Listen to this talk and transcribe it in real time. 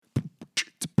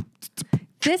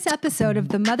This episode of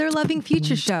the Mother Loving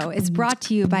Future Show is brought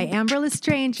to you by Amber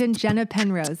Lestrange and Jenna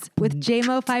Penrose with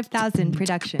JMO 5000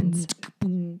 Productions.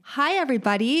 Hi,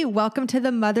 everybody. Welcome to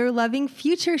the Mother Loving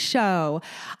Future Show.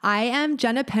 I am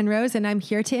Jenna Penrose, and I'm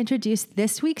here to introduce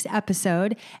this week's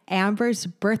episode, Amber's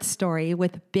Birth Story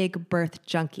with Big Birth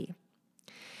Junkie.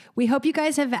 We hope you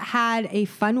guys have had a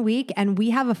fun week, and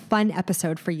we have a fun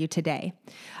episode for you today.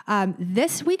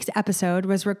 This week's episode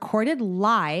was recorded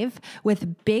live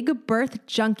with Big Birth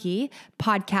Junkie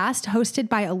podcast hosted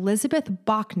by Elizabeth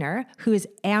Bachner, who is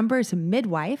Amber's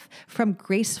midwife from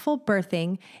Gracefull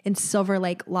Birthing in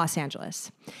Silverlake, Los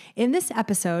Angeles. In this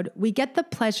episode, we get the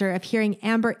pleasure of hearing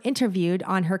Amber interviewed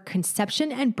on her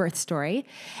conception and birth story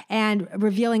and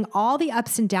revealing all the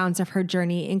ups and downs of her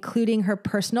journey, including her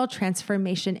personal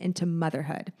transformation into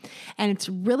motherhood. And it's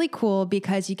really cool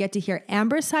because you get to hear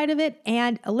Amber's side of it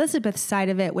and Elizabeth's side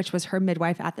of it, which was her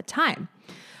midwife at the time.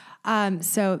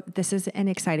 So this is an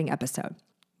exciting episode.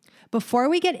 Before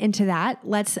we get into that,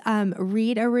 let's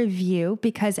read a review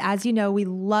because, as you know, we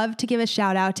love to give a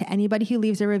shout out to anybody who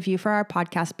leaves a review for our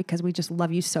podcast because we just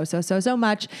love you so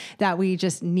much that we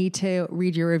just need to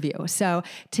read your review. So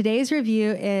today's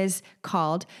review is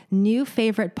called New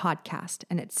Favorite Podcast,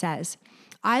 and it says,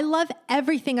 I love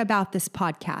everything about this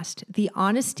podcast. The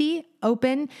honesty,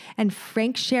 open, and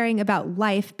frank sharing about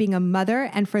life being a mother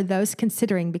and for those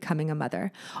considering becoming a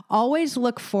mother. Always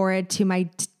look forward to my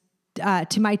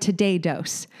today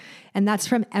dose. And that's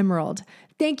from Emerald.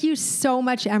 Thank you so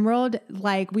much, Emerald.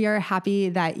 We are happy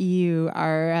that you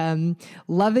are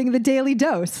loving the daily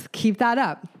dose. Keep that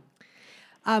up.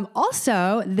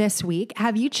 Also, this week,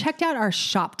 have you checked out our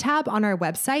shop tab on our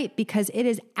website? Because it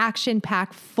is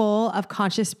action-packed full of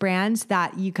conscious brands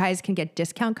that you guys can get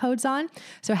discount codes on.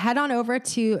 So head on over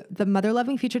to the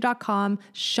motherlovingfuture.com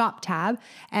shop tab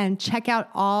and check out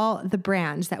all the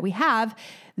brands that we have.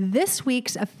 This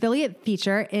week's affiliate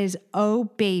feature is Oh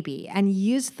Baby, and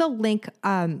use the link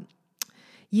on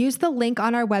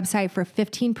our website for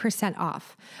 15%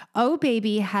 off. Oh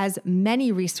Baby has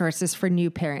many resources for new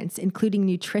parents, including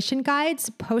nutrition guides,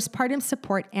 postpartum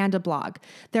support, and a blog.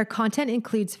 Their content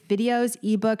includes videos,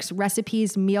 ebooks,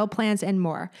 recipes, meal plans, and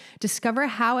more. Discover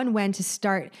how and when to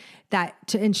start that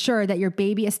to ensure that your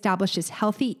baby establishes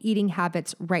healthy eating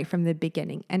habits right from the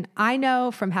beginning. And I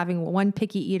know from having one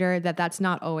picky eater that that's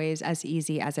not always as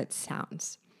easy as it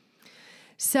sounds.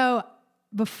 So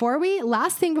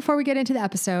last thing before we get into the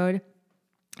episode,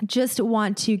 just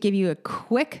want to give you a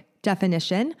quick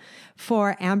definition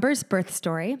for Amber's birth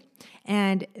story.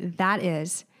 And that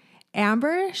is,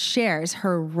 Amber shares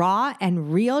her raw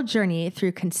and real journey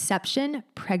through conception,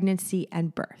 pregnancy,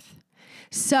 and birth.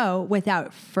 So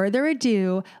without further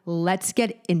ado, let's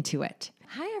get into it.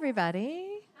 Hi, everybody.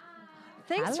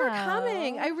 Thanks for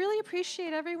coming. I really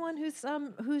appreciate everyone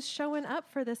who's showing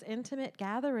up for this intimate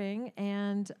gathering,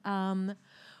 and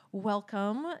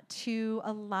welcome to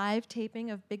a live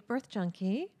taping of Big Birth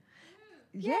Junkie.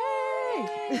 Yay!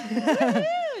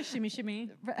 Shimmy,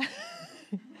 shimmy.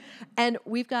 And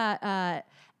we've got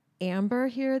Amber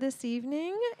here this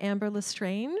evening, Amber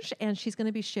Lestrange, and she's going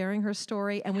to be sharing her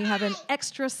story, and we have an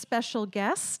extra special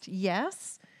guest.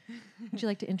 Yes. Would you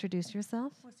like to introduce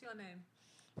yourself? What's your name?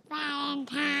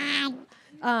 Valentine.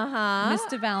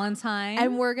 Mr. Valentine.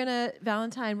 And we're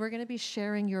gonna be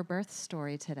sharing your birth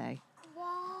story today.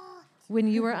 What? When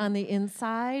you were on the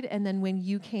inside and then when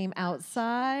you came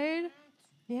outside.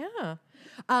 Yeah.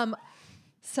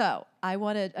 So I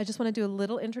just want to do a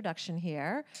little introduction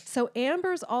here. So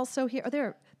Amber's also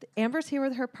here. Amber's here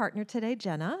with her partner today,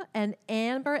 Jenna. And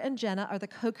Amber and Jenna are the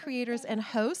co-creators and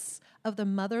hosts of the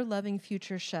Mother Loving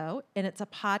Future Show. And it's a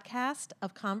podcast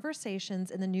of conversations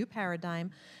in the new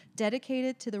paradigm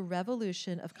dedicated to the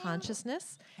revolution of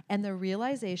consciousness and the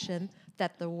realization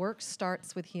that the work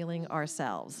starts with healing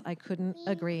ourselves. I couldn't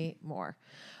agree more.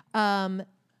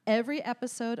 Every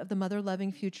episode of the Mother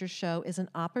Loving Future Show is an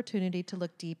opportunity to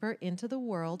look deeper into the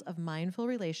world of mindful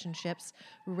relationships,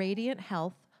 radiant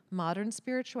health, modern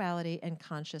spirituality, and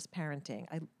conscious parenting.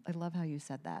 I love how you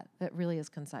said that. That really is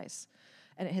concise,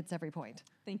 and it hits every point.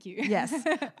 Thank you. Yes.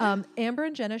 Amber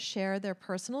and Jenna share their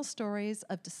personal stories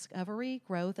of discovery,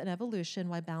 growth, and evolution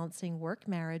while balancing work,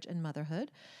 marriage, and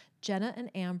motherhood. Jenna and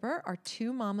Amber are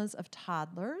two mamas of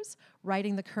toddlers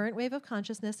riding the current wave of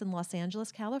consciousness in Los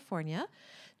Angeles, California.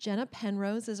 Jenna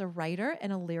Penrose is a writer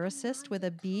and a lyricist with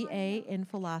a BA in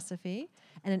philosophy.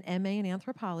 and an MA in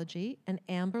anthropology. And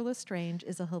Amber Lestrange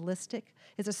is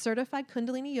a certified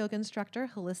Kundalini yoga instructor,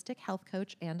 holistic health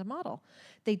coach, and a model.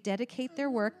 They dedicate their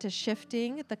work to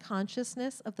shifting the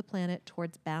consciousness of the planet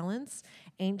towards balance,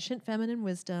 ancient feminine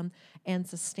wisdom, and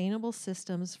sustainable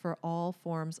systems for all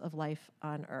forms of life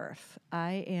on Earth.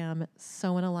 I am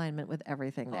so in alignment with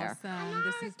everything there. Awesome.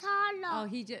 This is toddler.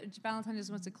 Valentine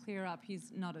just wants to clear up.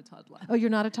 He's not a toddler. Oh, you're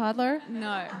not a toddler? No.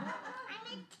 I'm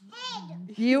a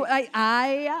kid. You, He's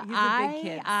a big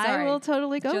kid. I Sorry. will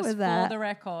totally go Just with that. for the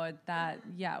record, that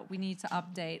we need to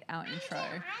update our intro.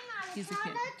 I'm not He's a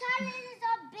kid. Toddlers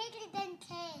are bigger than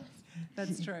kids.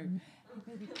 That's true.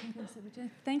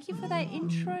 Thank you for that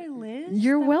intro, Liz.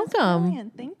 You're That was welcome.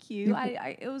 brilliant. Thank you.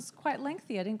 It was quite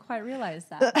lengthy. I didn't quite realize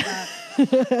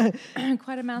that.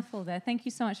 Quite a mouthful there. Thank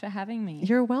you so much for having me.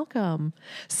 You're welcome.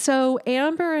 So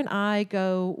Amber and I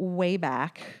go way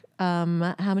back. How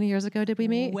many years ago did we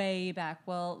meet? Way back.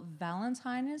 Well,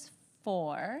 Valentine is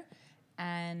 4,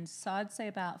 and so I'd say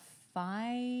about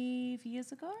 5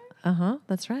 years ago.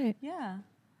 That's right. Yeah.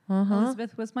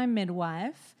 Elizabeth was my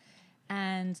midwife,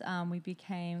 and we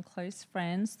became close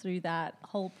friends through that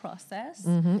whole process.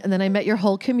 And then I met your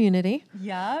whole community.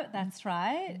 Yeah, that's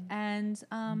right. And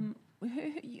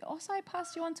also I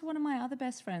passed you on to one of my other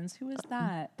best friends. Who was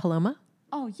that? Paloma?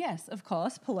 Oh, yes, of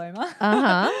course, Paloma.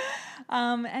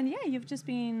 And yeah, you've just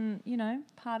been,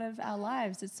 part of our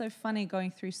lives. It's so funny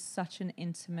going through such an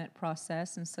intimate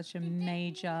process and such a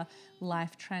major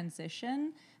life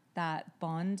transition. That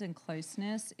bond and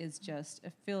closeness is just,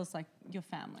 it feels like your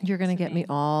family. You're going to get me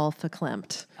all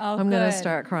verklempt. Oh, I'm going to good.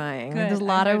 start crying. Good. There's a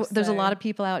I hope there's a so. lot of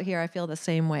people out here I feel the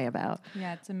same way about.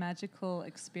 Yeah, it's a magical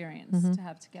experience to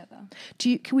have together.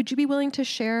 Would you be willing to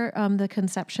share the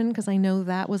conception? Because I know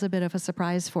that was a bit of a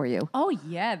surprise for you. Oh,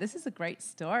 yeah, this is a great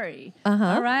story.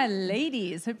 All right,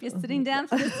 ladies, hope you're sitting down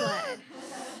for this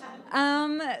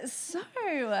one.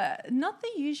 Not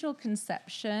the usual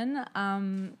conception.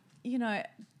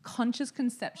 Conscious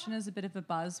conception is a bit of a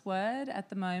buzzword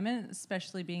at the moment,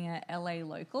 especially being a LA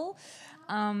local.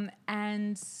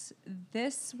 And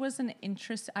this was an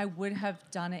interest. I would have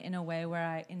done it in a way where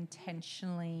I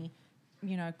intentionally,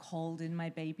 called in my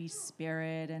baby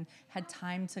spirit and had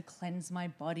time to cleanse my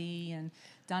body and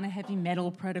done a heavy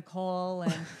metal protocol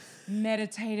and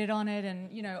meditated on it and,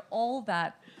 all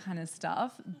that kind of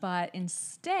stuff. But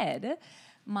instead,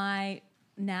 my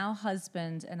now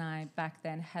husband and I back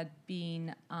then had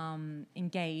been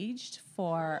engaged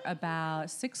for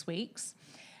about 6 weeks,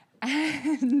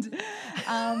 and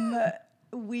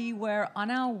we were on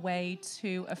our way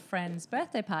to a friend's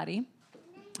birthday party,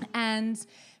 and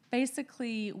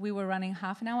basically we were running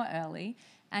half an hour early.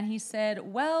 And he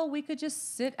said, well, we could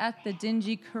just sit at the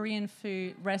dingy Korean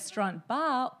food restaurant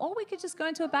bar, or we could just go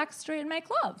into a back street and make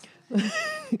love.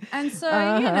 And so,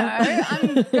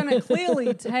 I'm going to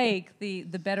clearly take the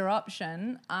better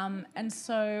option. And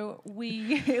so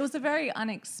it was a very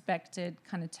unexpected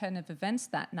kind of turn of events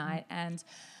that night. And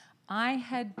I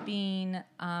had been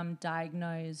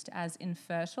diagnosed as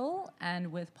infertile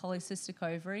and with polycystic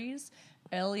ovaries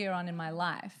earlier on in my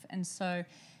life. And so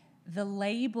the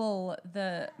label,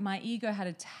 my ego had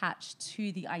attached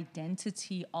to the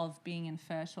identity of being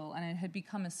infertile, and it had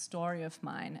become a story of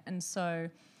mine. And so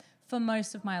for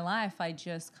most of my life, I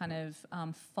just kind of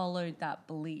followed that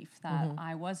belief that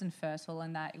I was infertile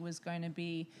and that it was going to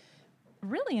be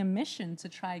really a mission to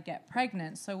try to get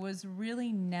pregnant. So it was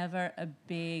really never a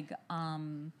big,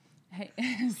 hey,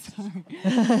 sorry.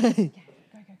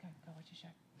 Go watch your show.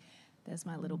 There's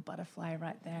my little butterfly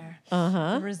right there.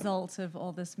 The result of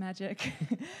all this magic.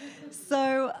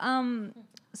 So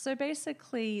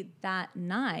basically that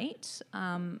night,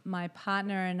 my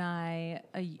partner and I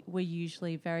were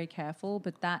usually very careful,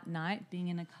 but that night, being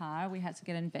in a car, we had to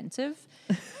get inventive.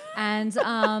 And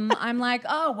I'm like,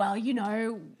 oh, well,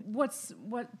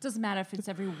 what doesn't matter if it's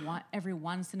every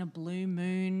once in a blue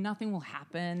moon, nothing will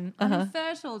happen. I'm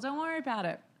infertile, don't worry about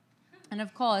it. And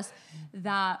of course,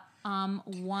 that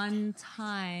one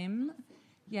time,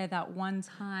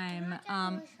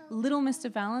 little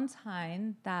Mr.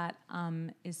 Valentine that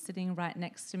is sitting right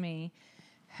next to me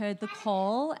heard the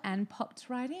call and popped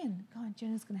right in. Go on,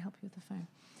 Jenna's going to help you with the phone.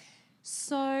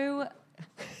 So,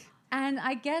 and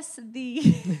I guess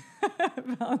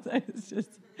Valentine is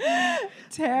just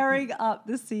tearing up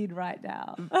the scene right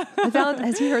now.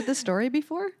 Has he heard the story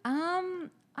before?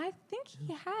 I think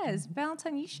he has.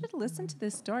 Valentine, you should listen to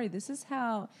this story. This is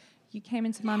how you came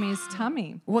into Mommy's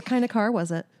tummy. What kind of car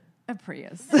was it? A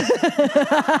Prius.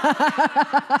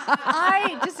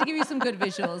 Just to give you some good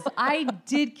visuals, I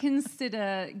did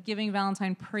consider giving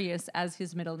Valentine Prius as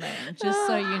his middle name, just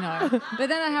so you know. But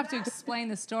then I have to explain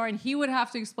the story, and he would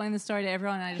have to explain the story to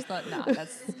everyone, and I just thought, no,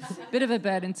 that's a bit of a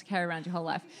burden to carry around your whole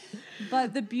life.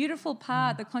 But the beautiful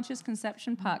part, the conscious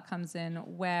conception part comes in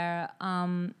where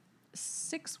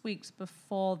 6 weeks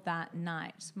before that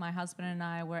night, my husband and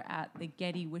I were at the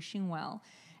Getty wishing well,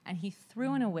 and he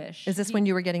threw in a wish. Is this when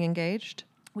you were getting engaged?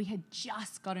 We had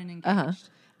just gotten engaged.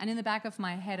 And in the back of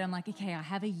my head, I'm like, okay, I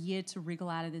have a year to wriggle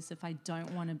out of this if I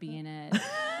don't want to be in it.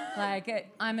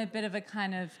 I'm a bit of a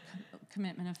kind of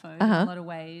commitment-ophobe in a lot of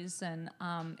ways. And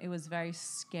it was very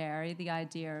scary, the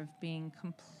idea of being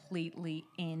completely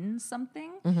in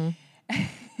something.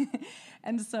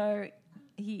 And so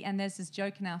there's this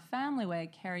joke in our family where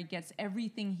Kerry gets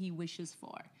everything he wishes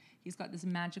for. He's got this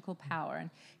magical power.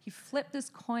 And he flipped this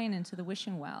coin into the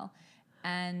wishing well,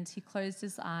 and he closed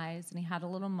his eyes and he had a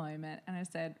little moment. And I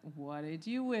said, what did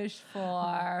you wish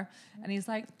for? And he's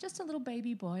like, just a little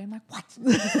baby boy. I'm like, what?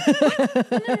 No.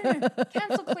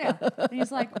 Cancel clear. And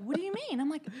he's like, what do you mean? I'm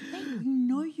like, hey, you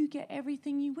know you get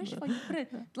everything you wish for. You put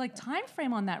a time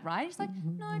frame on that, right? He's like,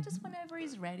 no, just whenever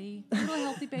he's ready. Little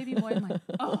healthy baby boy. I'm like,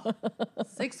 oh.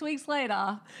 6 weeks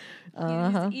later,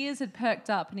 his ears had perked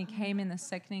up and he came in the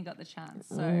second he got the chance.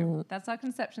 So that's our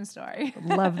conception story.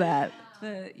 Love that.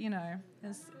 The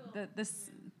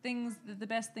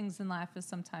best things in life are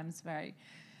sometimes very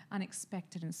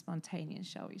unexpected and spontaneous,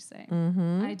 shall we say.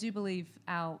 I do believe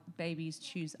our babies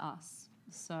choose us.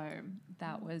 So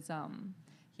that was,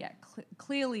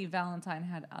 clearly Valentine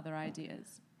had other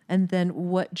ideas. And then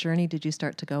what journey did you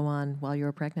start to go on while you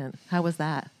were pregnant? How was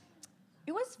that?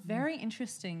 It was very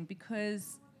interesting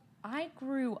because I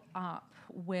grew up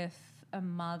with a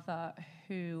mother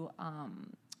who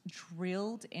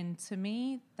drilled into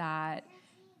me that,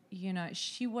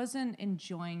 she wasn't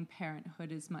enjoying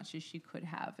parenthood as much as she could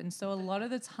have. And so a lot of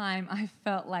the time I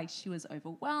felt like she was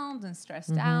overwhelmed and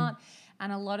stressed out.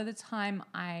 And a lot of the time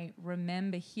I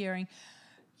remember hearing,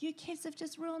 you kids have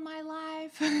just ruined my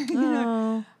life.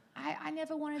 I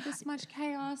never wanted this much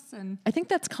chaos. And I think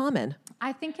that's common.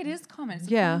 I think it is common.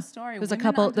 It's a common story.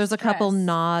 There's a couple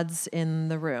nods in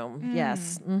the room.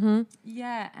 Yes.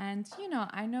 Yeah. And,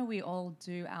 I know we all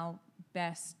do our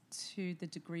best to the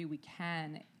degree we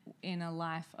can in a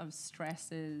life of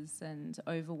stresses and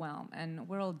overwhelm. And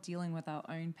we're all dealing with our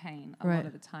own pain a lot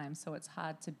of the time. So it's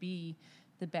hard to be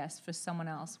the best for someone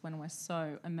else when we're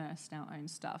so immersed in our own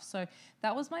stuff. So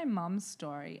that was my mum's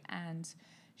story. And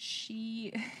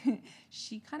she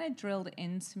kind of drilled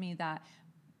into me that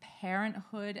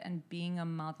parenthood and being a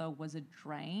mother was a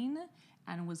drain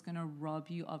and was going to rob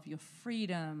you of your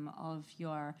freedom, of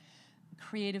your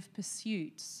creative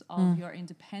pursuits, of your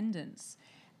independence.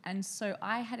 And so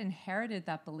I had inherited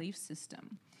that belief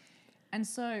system. And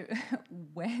so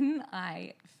when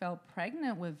I fell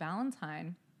pregnant with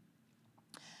Valentine,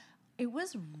 it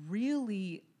was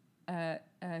really a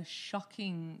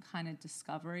shocking kind of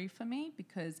discovery for me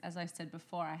because, as I said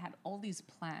before, I had all these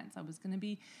plans. I was going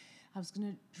to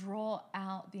draw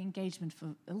out the engagement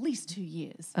for at least 2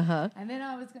 years. And then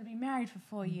I was going to be married for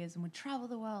 4 years and would travel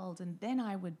the world. And then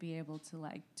I would be able to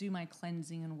do my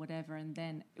cleansing and whatever. And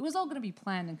then it was all going to be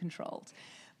planned and controlled.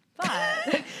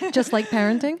 But just like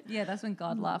parenting? Yeah, that's when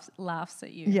God laughs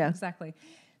at you. Yeah. Exactly.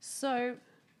 So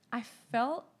I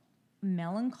felt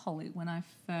melancholy when I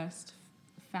first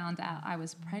found out I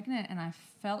was pregnant, and I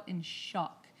felt in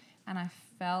shock and I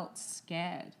felt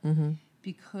scared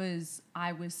because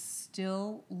I was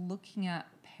still looking at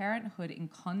parenthood in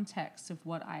context of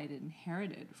what I had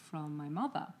inherited from my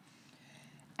mother.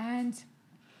 And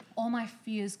all my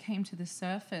fears came to the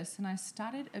surface, and I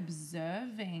started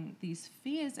observing these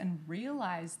fears and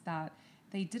realized that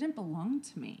they didn't belong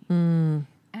to me.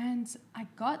 And I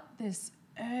got this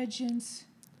urgent,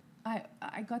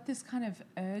 I got this kind of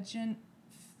urgent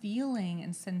feeling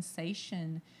and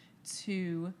sensation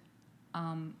to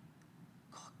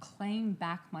claim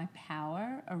back my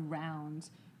power around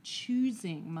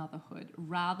choosing motherhood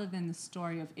rather than the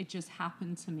story of it just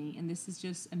happened to me and this is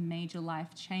just a major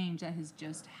life change that has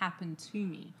just happened to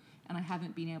me and I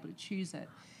haven't been able to choose it.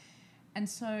 And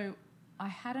so I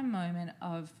had a moment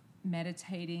of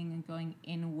meditating and going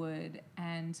inward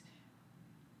and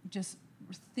just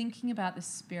thinking about the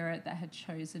spirit that had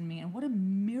chosen me and what a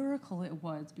miracle it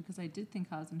was, because I did think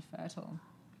I was infertile.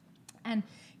 And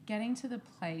getting to the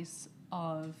place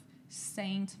of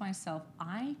saying to myself,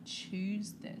 I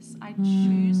choose this. I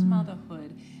choose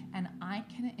motherhood, and I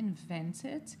can invent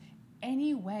it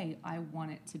any way I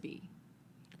want it to be.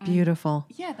 And beautiful.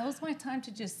 yeah, that was my time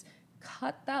to just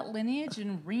cut that lineage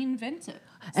and reinvent it.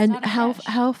 And Start afresh.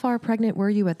 how far pregnant were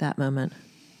you at that moment?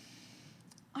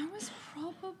 I was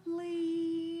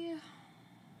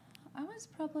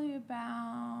probably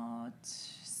about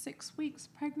 6 weeks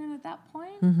pregnant at that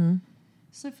point. Mm-hmm.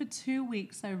 So for 2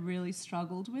 weeks, I really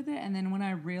struggled with it. And then when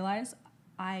I realized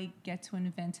I get to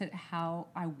invent it how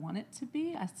I want it to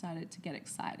be, I started to get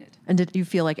excited. And did you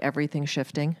feel like everything's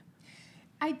shifting?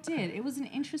 I did. It was an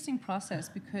interesting process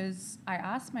because I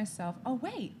asked myself, oh,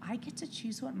 wait, I get to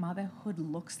choose what motherhood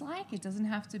looks like. It doesn't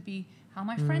have to be how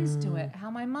my friends do it, how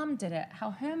my mum did it,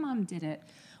 how her mum did it,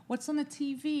 what's on the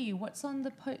TV, what's on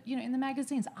the, in the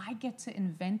magazines. I get to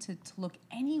invent it to look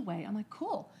any way. I'm like,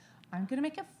 cool. I'm going to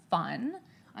make it fun.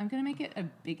 I'm going to make it a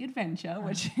big adventure,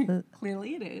 which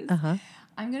clearly it is. Uh-huh.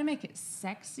 I'm going to make it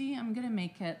sexy. I'm going to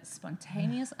make it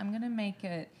spontaneous. I'm going to make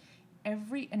it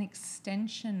an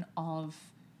extension of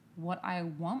what I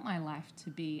want my life to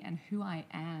be and who I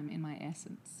am in my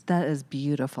essence. That is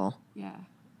beautiful. Yeah.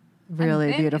 Really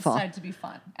and then beautiful. It started to be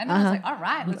fun. And I was like, all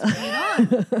right, let's bring it on.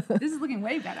 This is looking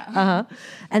way better. Uh-huh.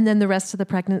 And then the rest of the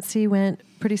pregnancy went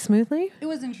pretty smoothly? It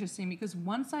was interesting because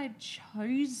once I'd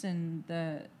chosen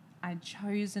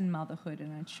motherhood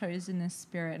and I'd chosen this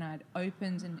spirit and I'd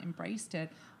opened and embraced it,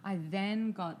 I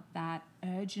then got that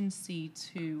urgency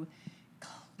to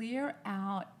clear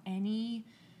out any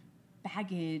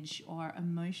baggage or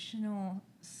emotional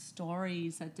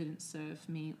stories that didn't serve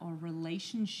me or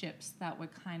relationships that were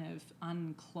kind of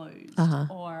unclosed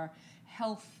or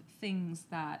health things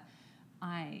that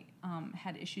I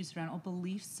had issues around or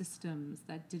belief systems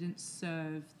that didn't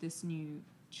serve this new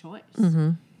choice.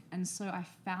 Mm-hmm. And so I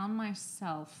found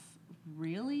myself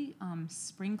really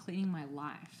spring cleaning my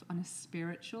life on a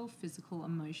spiritual, physical,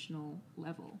 emotional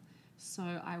level. So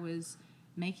I was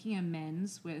making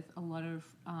amends with a lot of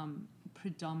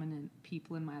predominant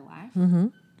people in my life. Mm-hmm.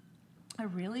 I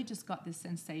really just got this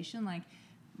sensation like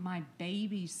my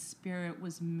baby spirit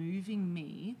was moving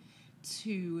me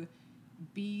to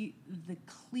be the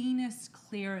cleanest,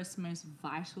 clearest, most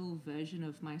vital version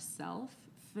of myself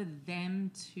for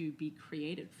them to be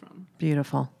created from.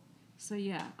 Beautiful. So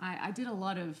yeah, I did a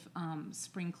lot of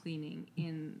spring cleaning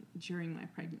during my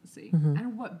pregnancy. Mm-hmm.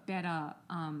 And what better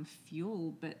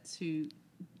fuel but to,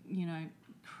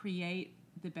 create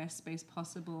the best space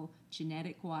possible,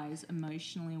 genetic-wise,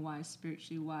 emotionally-wise,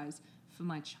 spiritually-wise, for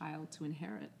my child to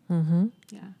inherit. Mm-hmm.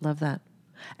 Yeah. Love that.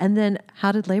 And then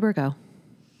how did labor go?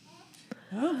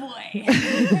 Oh,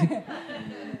 boy.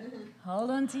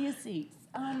 Hold on to your seats.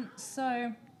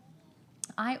 So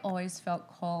I always felt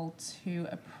called to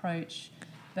approach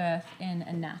birth in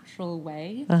a natural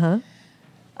way. Uh-huh.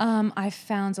 I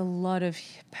found a lot of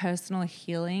personal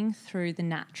healing through the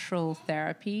natural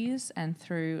therapies and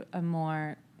through a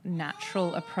more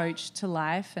natural approach to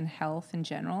life and health in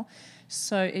general.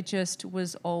 So it just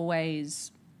was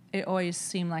always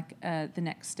seemed like the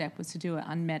next step was to do an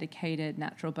unmedicated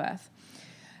natural birth.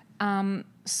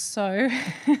 So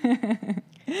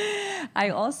I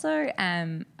also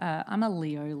am, I'm a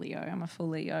Leo. I'm a full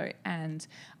Leo. And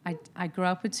I grew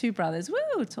up with two brothers.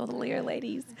 Woo, to all the Leo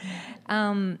ladies.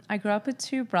 I grew up with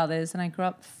two brothers and I grew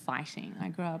up fighting. I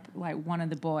grew up like one of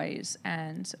the boys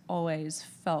and always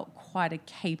felt quite a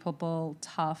capable,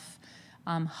 tough,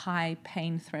 high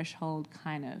pain threshold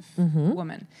kind of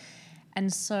woman.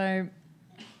 And so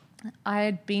I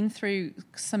had been through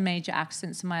some major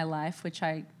accidents in my life, which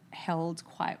I held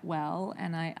quite well,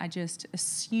 and I just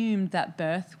assumed that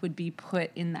birth would be put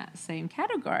in that same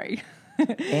category.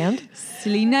 And?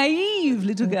 Silly, naive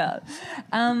little girl.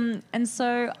 And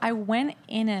so I went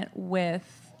in it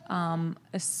with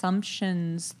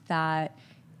assumptions that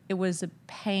it was a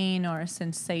pain or a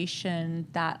sensation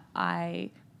that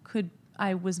I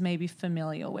was maybe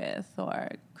familiar with or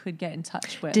could get in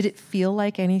touch with. Did it feel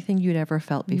like anything you'd ever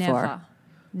felt before?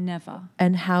 Never.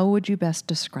 And how would you best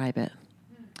describe it?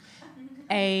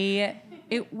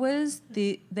 It was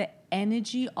the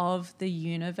energy of the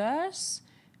universe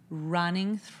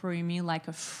running through me like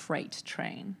a freight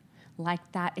train,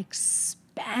 like that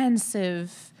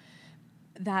expansive,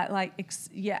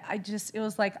 it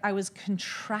was like I was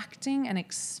contracting and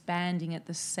expanding at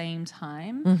the same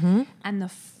time. And the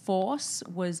force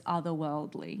was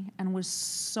otherworldly and was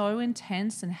so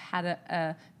intense and had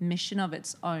a mission of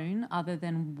its own other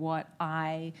than what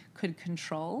I could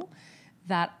control,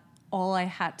 that all I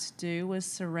had to do was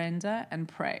surrender and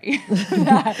pray.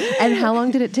 And how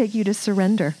long did it take you to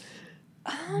surrender?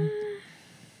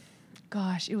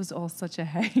 Gosh, it was all such a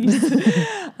haze.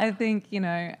 I think,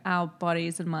 our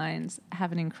bodies and minds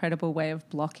have an incredible way of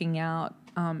blocking out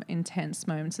intense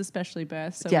moments, especially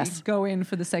birth. So we go in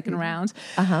for the second round.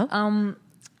 Uh-huh.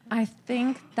 I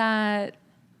think that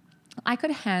I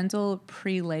could handle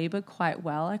pre-labor quite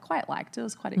well. I quite liked it. It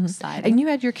was quite exciting. And you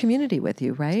had your community with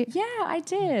you, right? Yeah, I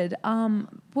did.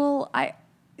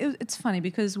 It's funny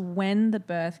because when the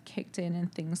birth kicked in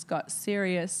and things got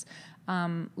serious,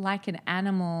 like an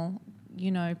animal,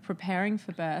 preparing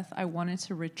for birth, I wanted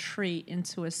to retreat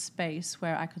into a space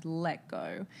where I could let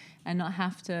go and not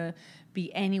have to be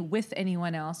with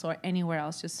anyone else or anywhere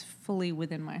else, just fully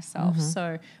within myself.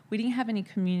 So we didn't have any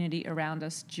community around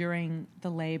us during the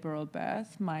labor or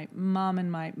birth. My mum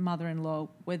and my mother-in-law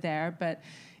were there, but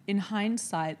in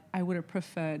hindsight, I would have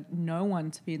preferred no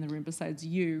one to be in the room besides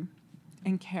you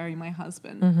and Carrie, my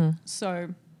husband,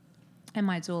 and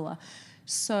my doula.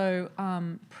 So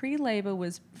pre-labor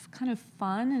was kind of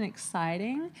fun and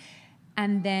exciting.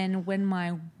 And then when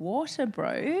my water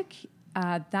broke,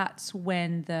 that's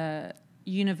when the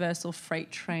universal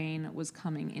freight train was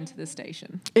coming into the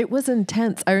station. It was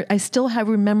intense. I still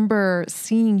remember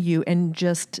seeing you and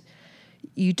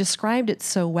you described it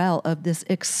so well, of this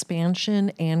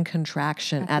expansion and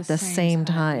contraction at the same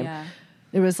time. Yeah.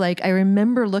 It was like, I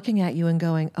remember looking at you and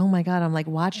going, oh my God, I'm like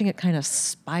watching it kind of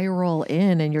spiral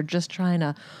in, and you're just trying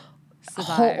to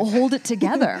hold it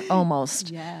together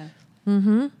almost. Yeah.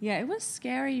 Yeah, it was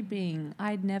scary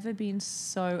I'd never been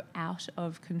so out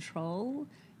of control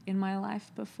in my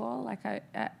life before. Like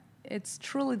it's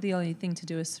truly the only thing to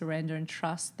do is surrender and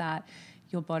trust that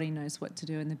your body knows what to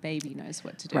do and the baby knows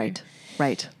what to do.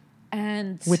 Right.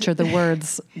 And which are the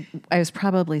words I was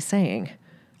probably saying.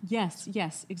 Yes,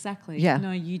 exactly. Yeah.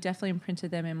 No, you definitely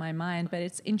imprinted them in my mind. But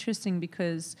it's interesting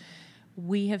because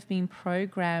we have been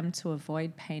programmed to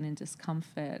avoid pain and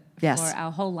discomfort for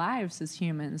our whole lives as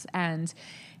humans. And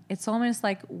it's almost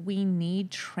like we need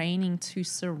training to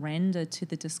surrender to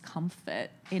the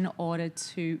discomfort in order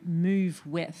to move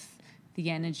with the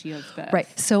energy of birth.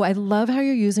 Right. So I love how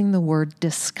you're using the word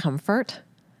discomfort,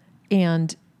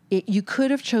 and you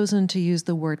could have chosen to use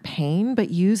the word pain, but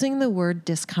using the word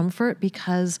discomfort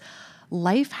because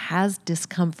life has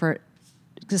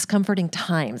discomforting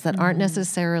times that aren't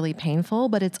necessarily painful,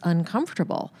 but it's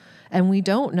uncomfortable. And we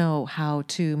don't know how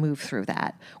to move through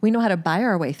that. We know how to buy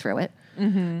our way through it.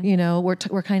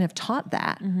 We're kind of taught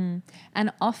that.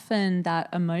 And often that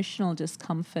emotional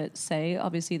discomfort,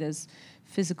 obviously there's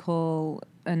physical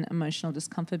and emotional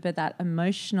discomfort, but that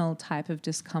emotional type of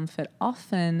discomfort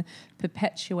often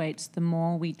perpetuates the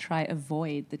more we try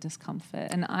avoid the discomfort.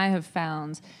 And I have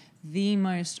found the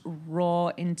most raw,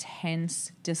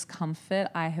 intense discomfort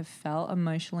I have felt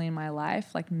emotionally in my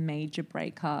life, like major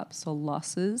breakups or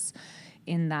losses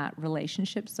in that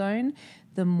relationship zone,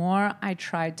 the more I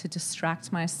tried to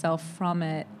distract myself from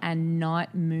it and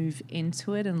not move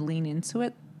into it and lean into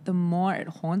it, the more it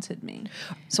haunted me.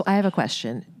 So I have a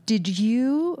question. Did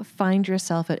you find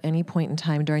yourself at any point in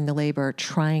time during the labor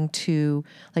trying to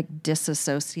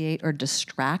disassociate or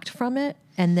distract from it,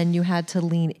 and then you had to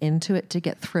lean into it to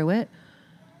get through it?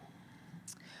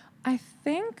 I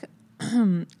think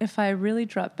if I really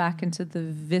drop back into the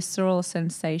visceral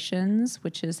sensations,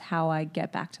 which is how I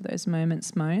get back to those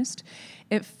moments most,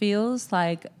 it feels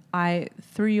like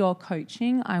through your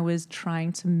coaching, I was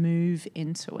trying to move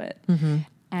into it.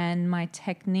 And my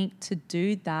technique to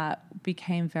do that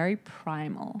became very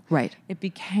primal. Right. It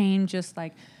became just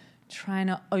like trying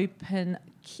to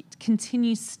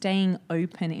continue staying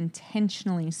open,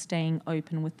 intentionally staying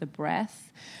open with the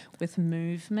breath, with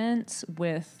movement,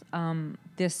 with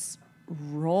this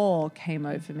roar came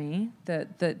over me,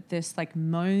 this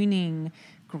moaning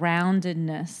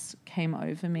groundedness came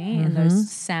over me, and those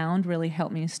sound really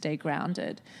helped me stay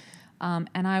grounded.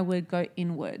 And I would go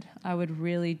inward. I would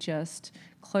really just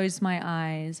close my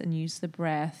eyes and use the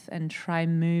breath and try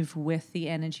move with the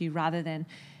energy rather than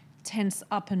tense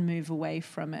up and move away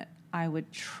from it. I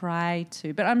would try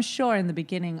to, but I'm sure in the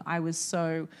beginning I was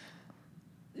so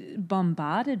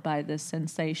bombarded by this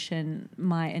sensation.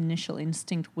 My initial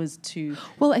instinct was to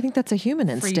I think that's a human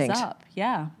instinct. Freeze up,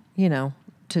 yeah.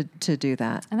 To do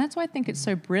that. And that's why I think it's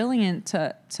so brilliant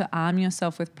to arm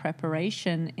yourself with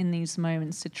preparation in these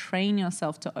moments, to train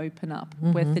yourself to open up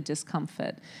with the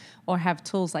discomfort, or have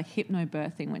tools like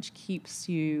hypnobirthing, which keeps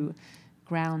you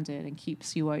grounded and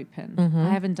keeps you open. I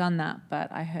haven't done that, but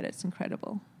I heard it's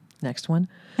incredible. Next one.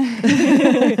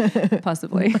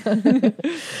 Possibly.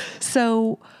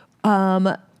 So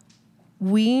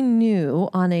we knew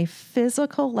on a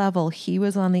physical level he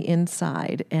was on the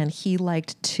inside, and he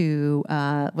liked to,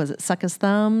 was it suck his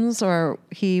thumbs, or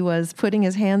he was putting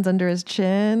his hands under his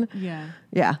chin? Yeah.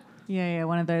 Yeah. Yeah,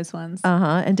 one of those ones.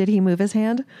 And did he move his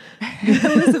hand?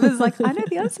 Elizabeth was like, I know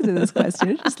the answer to this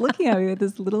question. Just looking at me with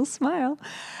this little smile.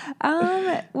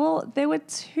 Well, there were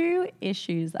two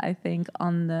issues, I think,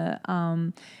 on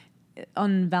the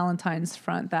on Valentine's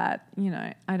front that,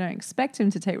 I don't expect him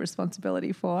to take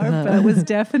responsibility for, but it was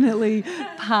definitely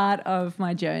part of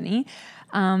my journey.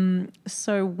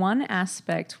 So one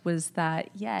aspect was that,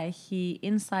 he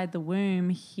inside the womb,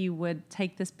 he would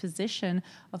take this position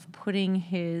of putting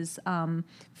his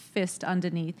fist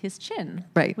underneath his chin,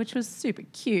 Right. which was super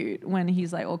cute when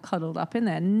he's like all cuddled up in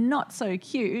there. Not so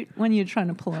cute when you're trying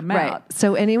to pull him out.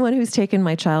 So anyone who's taken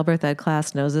my childbirth ed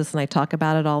class knows this, and I talk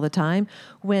about it all the time.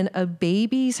 When a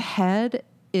baby's head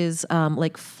is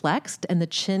like flexed and the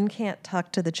chin can't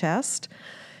tuck to the chest,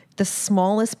 the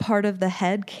smallest part of the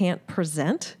head can't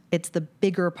present. It's the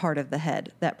bigger part of the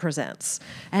head that presents.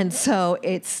 And so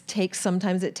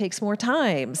sometimes it takes more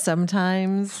time.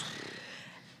 Sometimes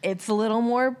it's a little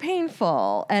more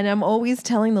painful. And I'm always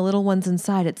telling the little ones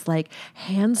inside, it's like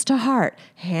hands to heart,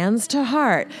 hands to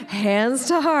heart, hands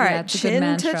to heart, it's a good chin to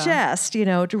mantra. chest,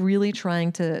 to really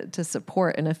trying to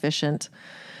support an efficient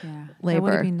labor. That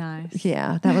would have been nice.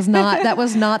 Yeah, that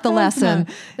was not the lesson.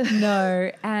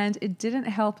 No, and it didn't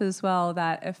help as well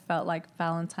that it felt like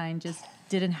Valentine just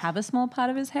didn't have a small part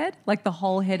of his head. Like the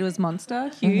whole head was monster,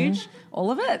 huge,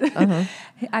 all of it.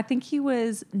 I think he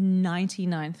was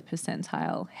 99th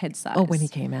percentile head size. Oh, when he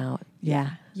came out.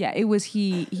 Yeah. Yeah, it was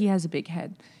he has a big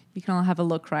head. You can all have a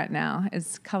look right now.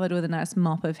 It's covered with a nice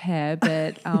mop of hair,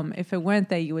 but if it weren't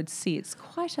there, you would see it's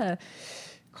quite a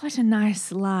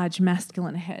nice, large,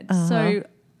 masculine head. So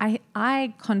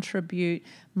I contribute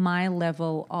my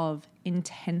level of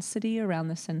intensity around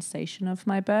the sensation of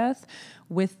my birth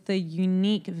with the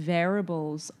unique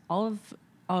variables of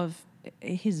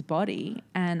his body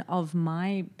and of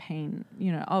my pain,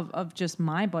 of just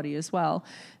my body as well,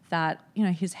 that,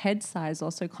 his head size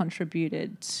also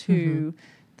contributed to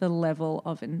the level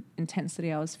of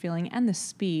intensity I was feeling and the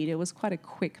speed. It was quite a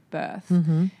quick birth.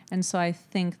 And so I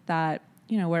think that,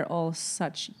 we're all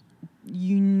such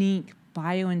unique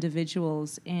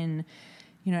bio-individuals in,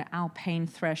 our pain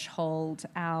threshold,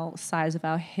 our size of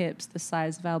our hips, the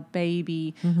size of our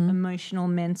baby, emotional,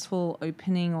 mental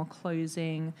opening or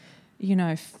closing,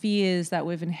 fears that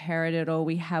we've inherited or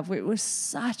we have. We're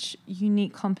such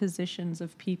unique compositions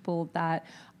of people that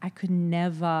I could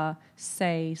never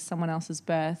say someone else's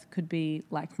birth could be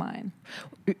like mine.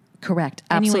 Correct.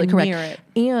 Anywhere Absolutely near correct.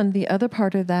 it. And the other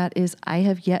part of that is I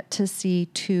have yet to see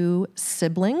two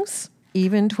siblings,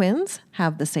 even twins,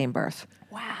 have the same birth.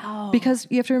 Wow. Because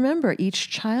you have to remember, each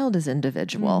child is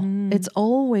individual. It's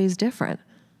always different.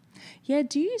 Yeah,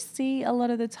 do you see a lot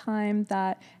of the time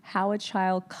that how a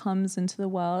child comes into the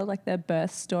world, like their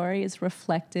birth story is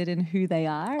reflected in who they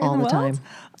are All in the the world? time.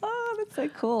 Oh, that's so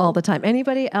cool. All the time.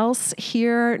 Anybody else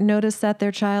here notice that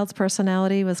their child's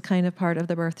personality was kind of part of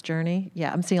the birth journey?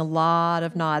 Yeah, I'm seeing a lot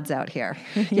of nods out here.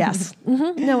 Yes.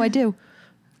 No, I do.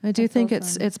 I do think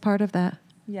awesome. it's part of that.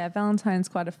 Yeah, Valentine's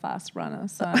quite a fast runner.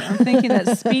 So I'm thinking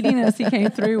that speediness he came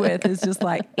through with is just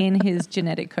like in his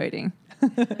genetic coding.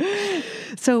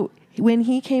 So when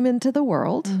he came into the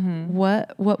world,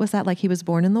 what was that like? He was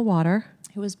born in the water.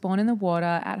 He was born in the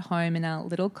water at home in our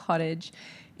little cottage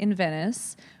in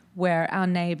Venice, where our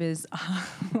neighbors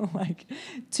are like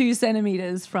 2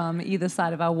 centimeters from either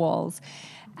side of our walls.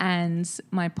 And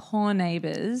my poor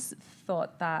neighbors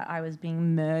thought that I was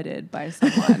being murdered by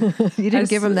someone. You didn't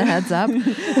give them the heads up?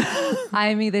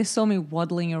 I mean, they saw me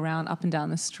waddling around up and down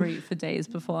the street for days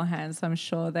beforehand, so I'm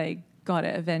sure they got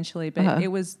it eventually. But it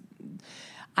was...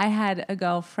 I had a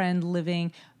girlfriend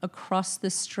living across the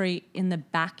street in the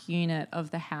back unit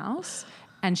of the house,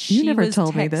 and she never was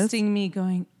told me this. texting me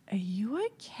going, "Are you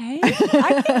okay?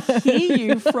 I can hear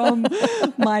you from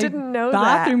my Didn't know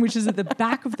bathroom, which is at the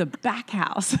back of the back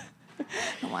house."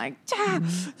 I'm like,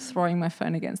 throwing my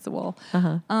phone against the wall.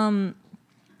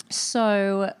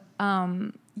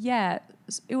 Yeah,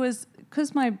 it was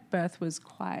because my birth was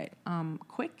quite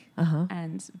quick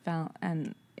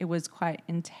and it was quite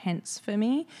intense for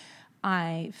me.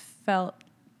 I felt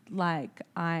like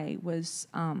I was,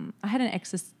 I had an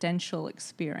existential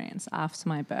experience after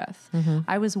my birth.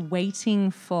 I was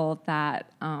waiting for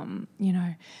that,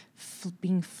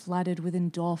 being flooded with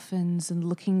endorphins and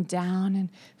looking down and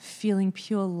feeling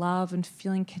pure love and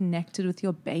feeling connected with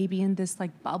your baby in this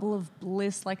like bubble of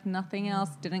bliss like nothing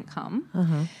else didn't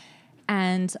come.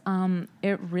 And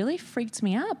it really freaked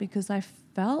me out because I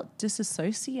felt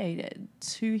disassociated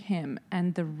to him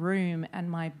and the room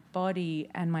and my body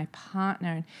and my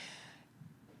partner. And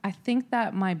I think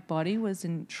that my body was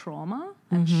in trauma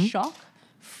and shock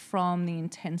from the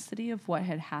intensity of what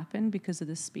had happened because of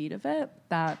the speed of it,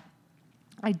 that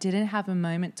I didn't have a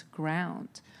moment to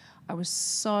ground. I was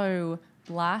so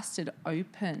blasted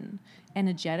open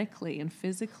energetically and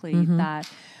physically that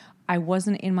I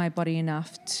wasn't in my body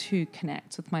enough to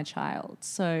connect with my child.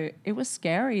 So it was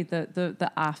scary.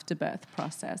 The afterbirth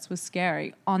process was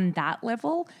scary on that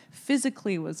level.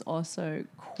 Physically was also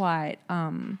quite,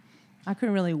 I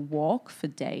couldn't really walk for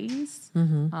days.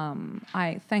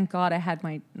 I thank God I had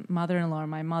my mother-in-law and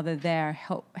my mother there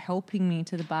helping me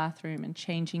to the bathroom and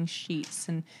changing sheets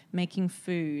and making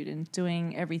food and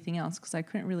doing everything else because I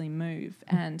couldn't really move.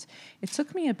 And it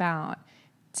took me about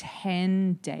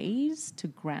 10 days to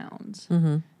ground,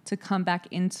 to come back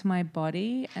into my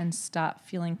body and start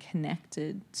feeling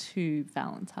connected to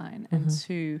Valentine and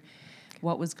to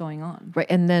what was going on. Right.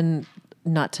 And then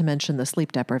not to mention the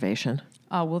sleep deprivation.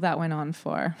 Oh, well, that went on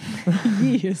for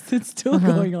years. It's still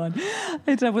going on. I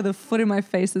ended up with a foot in my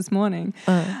face this morning.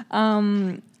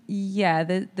 Yeah,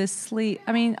 the sleep,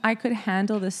 I mean, I could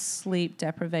handle the sleep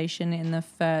deprivation in the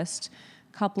first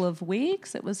couple of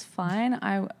weeks. It was fine.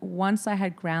 Once I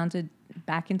had grounded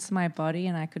back into my body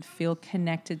and I could feel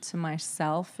connected to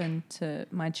myself and to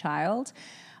my child,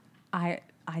 I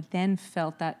then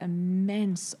felt that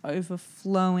immense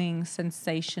overflowing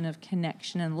sensation of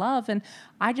connection and love, and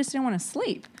I just didn't want to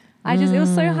sleep. It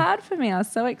was so hard for me. I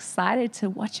was so excited to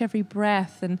watch every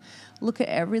breath and look at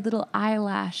every little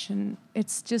eyelash, and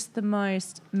it's just the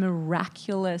most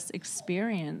miraculous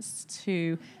experience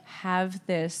to have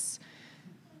this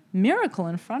miracle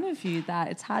in front of you that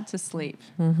it's hard to sleep.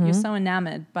 You're so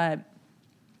enamored, but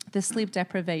the sleep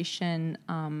deprivation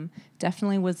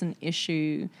definitely was an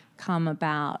issue come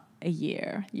about a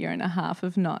year and a half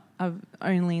of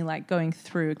only like going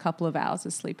through a couple of hours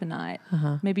of sleep a night,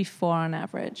 maybe 4 on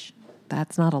average.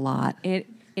 That's not a lot.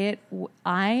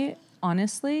 I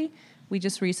honestly, we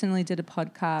just recently did a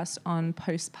podcast on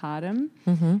postpartum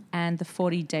and the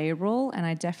 40-day rule, and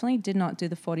I definitely did not do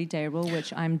the 40-day rule,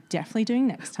 which I'm definitely doing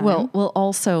next time. Well,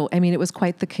 also, I mean, it was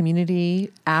quite the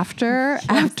community after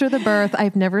the birth.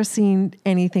 I've never seen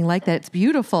anything like that. It's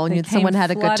beautiful. And someone had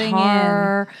a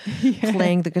guitar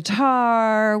playing the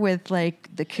guitar with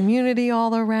like the community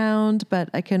all around. But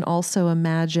I can also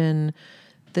imagine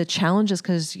the challenges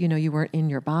because, you weren't in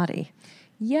your body.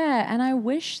 Yeah, and I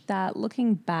wish that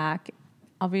looking back,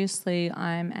 obviously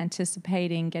I'm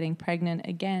anticipating getting pregnant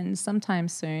again sometime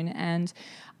soon, and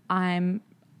I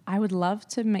would love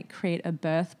to create a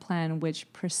birth plan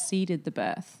which preceded the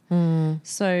birth.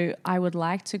 So I would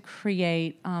like to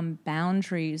create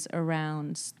boundaries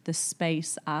around the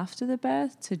space after the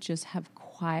birth to just have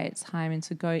quiet time and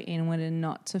to go inward and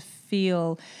not to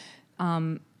feel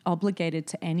obligated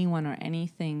to anyone or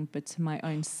anything but to my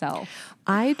own self.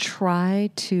 I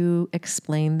try to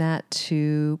explain that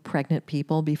to pregnant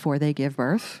people before they give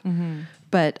birth,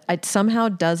 but it somehow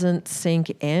doesn't sink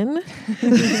in.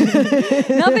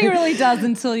 Nothing really does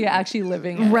until you're actually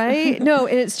living it. Right? No,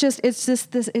 it's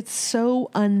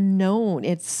so unknown.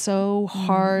 It's so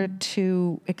hard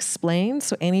to explain.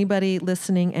 So anybody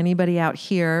listening, anybody out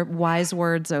here, wise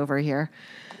words over here.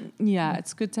 Yeah,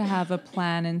 it's good to have a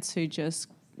plan and to just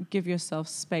give yourself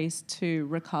space to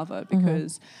recover,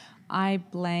 because I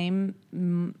blame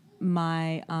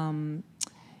my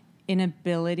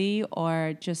inability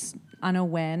or just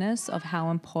unawareness of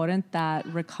how important that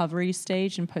recovery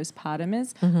stage in postpartum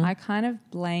is. I kind of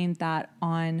blame that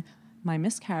on my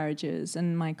miscarriages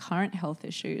and my current health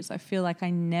issues. I feel like I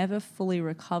never fully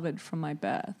recovered from my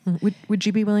birth. Would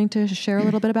you be willing to share a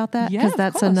little bit about that? Yeah, because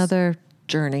that's another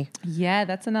journey. Yeah,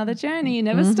 that's another journey. It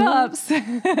never stops.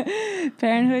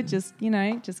 Parenthood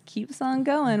just keeps on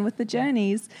going with the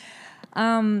journeys.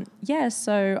 So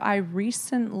I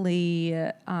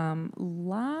recently,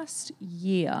 last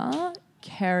year,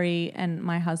 Kerry and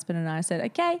my husband and I said,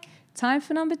 okay, time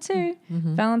for number 2.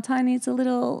 Valentine needs a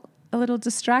little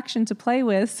distraction to play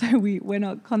with, so we're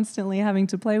not constantly having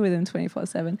to play with him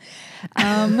 24/7.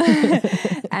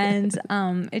 And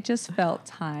it just felt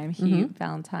time.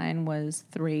 Valentine was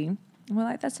 3. We're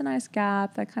like, that's a nice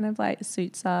gap. That kind of like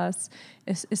suits us.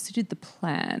 It suited the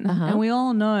plan. And we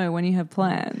all know when you have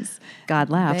plans, God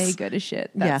laughs. they go to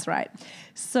shit. That's right.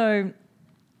 So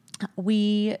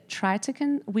we tried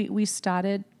to, we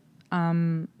started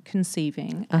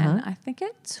conceiving, and I think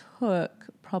it took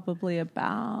probably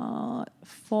about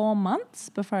 4 months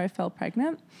before I fell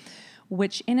pregnant,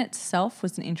 which in itself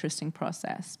was an interesting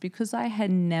process because I had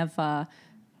never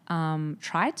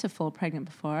tried to fall pregnant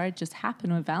before. It just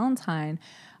happened with Valentine.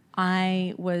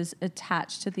 I was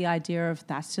attached to the idea of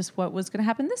that's just what was going to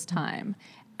happen this time.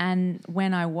 And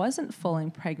when I wasn't falling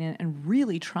pregnant and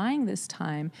really trying this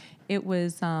time, it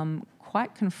was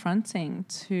quite confronting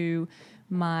to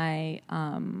my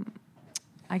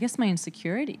I guess, my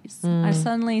insecurities. I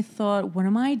suddenly thought, what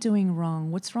am I doing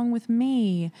wrong? What's wrong with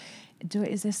me?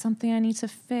 Is there something I need to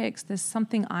fix? There's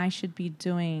something I should be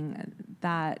doing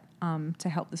that to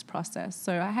help this process.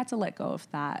 So I had to let go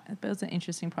of that. But it was an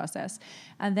interesting process.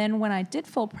 And then when I did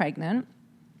fall pregnant,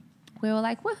 we were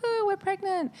like, woohoo, we're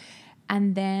pregnant.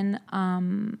 And then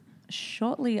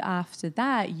shortly after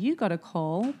that, you got a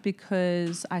call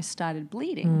because I started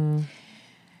bleeding.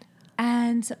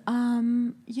 And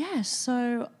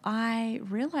so I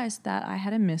realized that I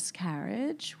had a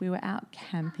miscarriage. We were out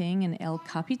camping in El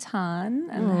Capitan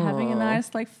and having a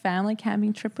nice like family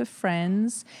camping trip with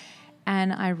friends.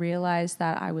 And I realized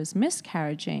that I was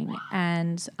miscarriaging.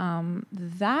 And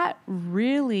that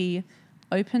really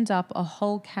opened up a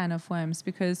whole can of worms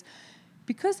because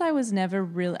I was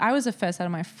the first out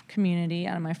of my community,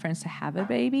 out of my friends to have a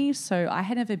baby. So I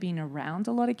had never been around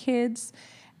a lot of kids.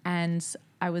 And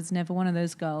I was never one of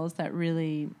those girls that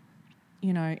really,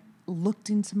 looked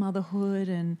into motherhood,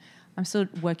 and I'm still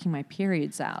working my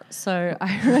periods out. So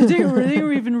I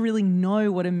didn't even really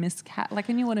know what a miscarriage, like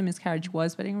I knew what a miscarriage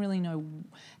was, but I didn't really know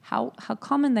how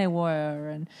common they were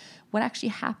and what actually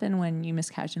happened when you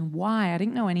miscarriage and why. I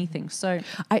didn't know anything. So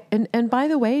and by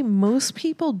the way, most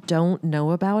people don't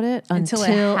know about it until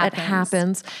it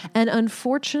happens. And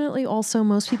unfortunately, also,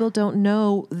 most people don't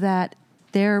know that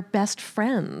their best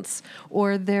friends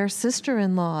or their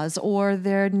sister-in-laws or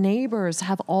their neighbors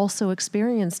have also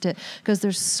experienced it because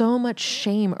there's so much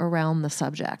shame around the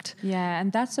subject. Yeah,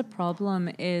 and that's a problem,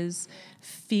 is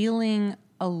feeling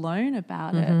alone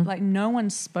about it. Like no one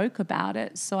spoke about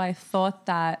it. So I thought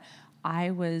that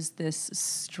I was this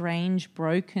strange,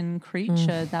 broken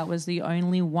creature that was the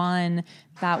only one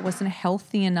that wasn't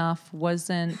healthy enough,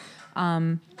 wasn't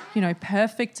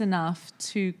perfect enough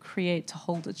to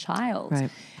hold a child.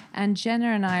 Right. And Jenna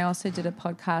and I also did a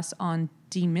podcast on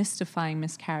demystifying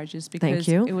miscarriages because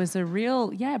it was a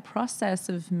real process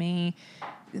of me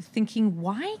thinking,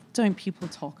 why don't people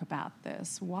talk about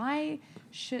this?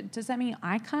 Does that mean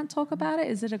I can't talk about it?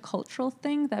 Is it a cultural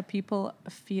thing that people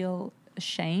feel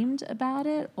ashamed about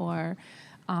it, or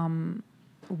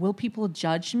will people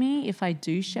judge me if I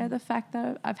do share the fact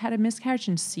that I've had a miscarriage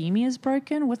and see me as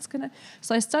broken?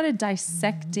 So I started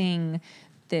dissecting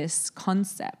this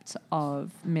concept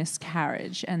of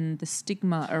miscarriage and the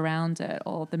stigma around it,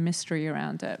 or the mystery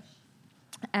around it.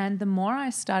 And the more I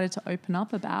started to open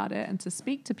up about it and to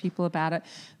speak to people about it,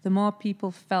 the more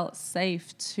people felt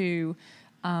safe to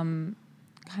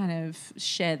kind of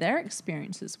share their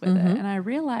experiences with it. And I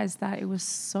realized that it was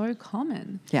so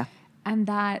common. Yeah. And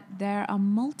that there are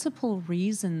multiple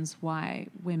reasons why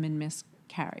women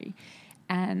miscarry.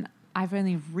 And I've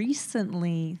only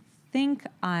recently think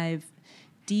I've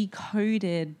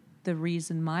decoded the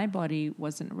reason my body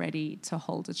wasn't ready to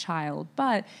hold a child.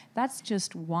 But that's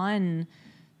just one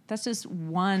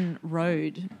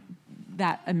road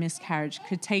that a miscarriage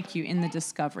could take you in the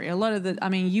discovery.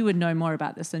 You would know more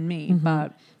about this than me,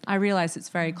 but I realize it's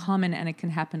very common and it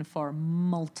can happen for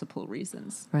multiple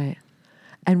reasons. Right.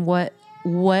 And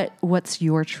what's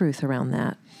your truth around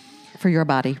that for your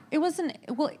body? It's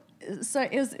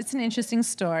an interesting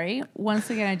story. Once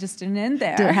again, I just didn't end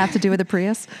there. Did it have to do with a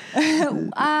Prius?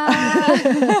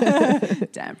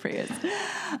 Damn Prius.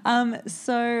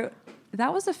 So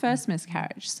that was the first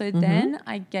miscarriage. So then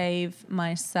I gave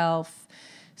myself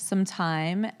some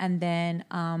time, and then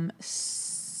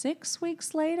 6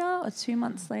 weeks later or 2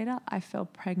 months later, I fell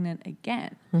pregnant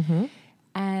again.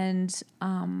 And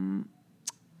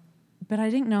but I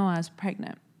didn't know I was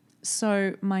pregnant.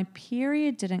 So my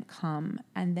period didn't come,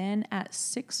 and then at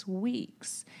 6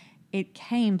 weeks, it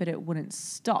came, but it wouldn't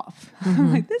stop.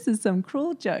 I'm like, this is some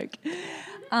cruel joke.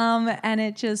 And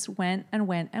it just went and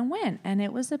went and went. And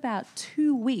it was about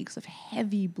 2 weeks of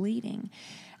heavy bleeding.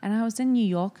 And I was in New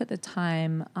York at the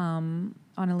time on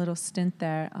a little stint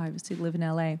there. I obviously live in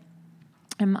LA.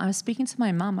 And I was speaking to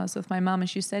my mum. I was with my mum, and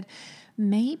she said,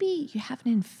 maybe you have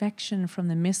an infection from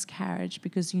the miscarriage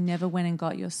because you never went and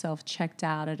got yourself checked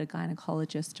out at a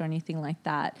gynecologist or anything like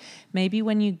that. Maybe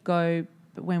when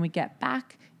we get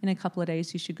back in a couple of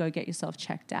days, you should go get yourself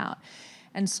checked out.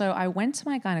 And so I went to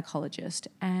my gynecologist,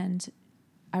 and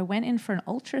I went in for an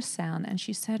ultrasound, and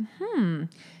she said,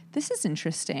 this is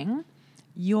interesting.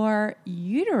 Your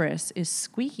uterus is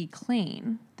squeaky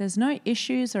clean. There's no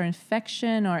issues or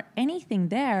infection or anything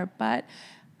there, but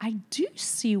I do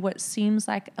see what seems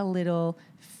like a little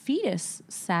fetus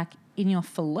sac in your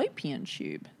fallopian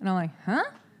tube. And I'm like, huh?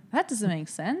 That doesn't make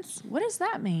sense. What does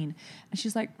that mean? And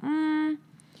she's like,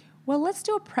 well, let's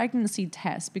do a pregnancy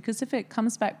test, because if it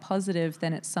comes back positive,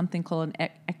 then it's something called an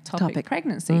ectopic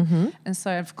pregnancy. And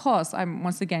so, of course, I'm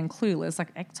once again clueless.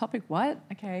 Like, ectopic what?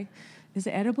 Okay. is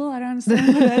it edible? I don't understand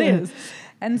what that is.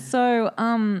 And so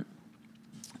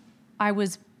I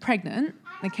was pregnant.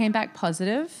 I came back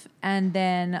positive, and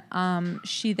then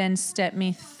she then stepped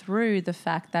me through the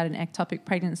fact that an ectopic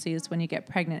pregnancy is when you get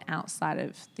pregnant outside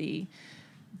of the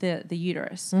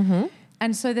uterus. Mm-hmm.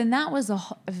 And so then that was a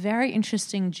very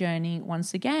interesting journey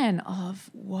once again of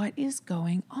what is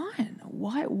going on?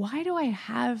 Why do I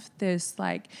have this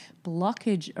like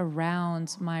blockage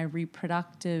around my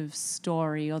reproductive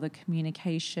story or the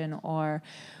communication, or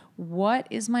what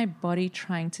is my body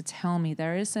trying to tell me?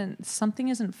 Something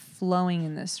isn't flowing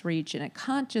in this region. It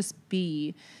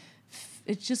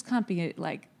just can't be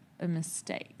like a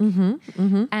mistake. Mm-hmm.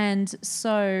 Mm-hmm. And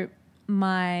so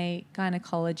my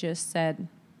gynecologist said,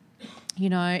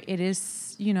 it is,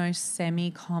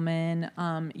 semi-common.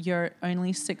 You're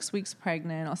only 6 weeks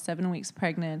pregnant or 7 weeks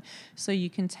pregnant, so you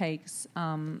can take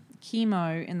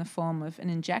chemo in the form of an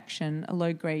injection, a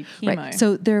low-grade chemo. Right.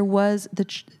 So there was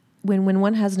when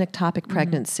one has an ectopic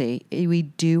pregnancy, we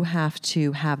do have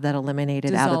to have that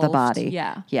eliminated out of the body.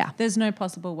 Yeah. Yeah. There's no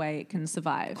possible way it can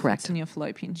survive. Correct. It's in your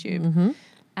fallopian tube. Mm-hmm.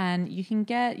 And you can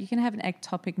have an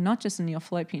ectopic not just in your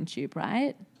fallopian tube,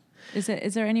 right? Is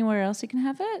there anywhere else you can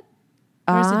have it?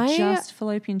 Or is it just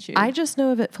fallopian tube? I just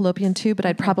know of it fallopian tube, but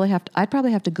I'd probably have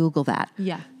to Google that.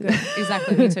 Yeah, good.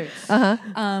 Exactly. Me too.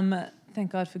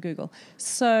 Thank God for Google.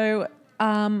 So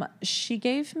she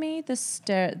gave me the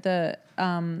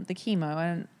chemo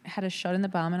and had a shot in the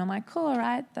bum, and I'm like, cool, all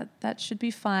right, that should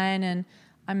be fine. And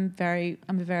I'm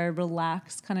a very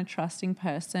relaxed, kind of trusting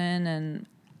person, and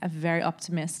very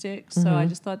optimistic. So I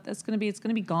just thought it's going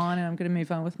to be gone, and I'm going to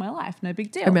move on with my life. No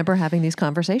big deal. I remember having these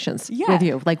conversations with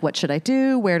you. Like, what should I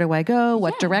do? Where do I go?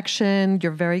 What direction?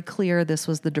 You're very clear this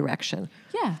was the direction.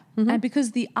 Yeah. And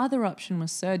because the other option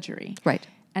was surgery. Right.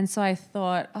 And so I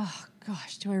thought, oh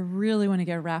gosh, do I really want to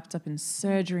get wrapped up in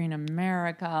surgery in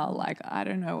America? Like, I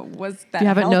don't know. What's that? You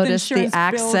haven't health noticed the insurance bill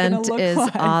accent gonna look is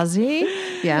like?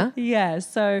 Aussie. Yeah. Yeah.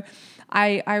 So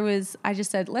I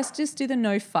just said, let's just do the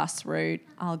no fuss route.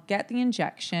 I'll get the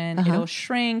injection, it'll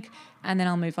shrink, and then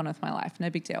I'll move on with my life. No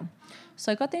big deal.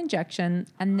 So I got the injection,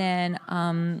 and then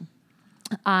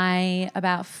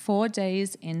about 4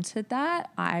 days into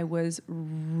that, I was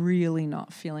really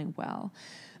not feeling well.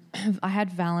 I had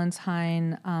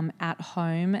Valentine at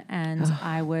home, and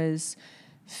I was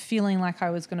feeling like I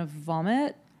was going to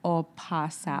vomit or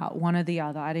pass out, one or the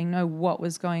other. I didn't know what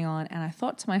was going on. And I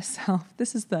thought to myself,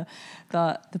 this is the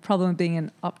problem of being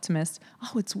an optimist.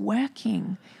 Oh, it's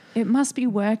working. It must be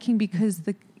working because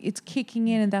it's kicking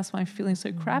in, and that's why I'm feeling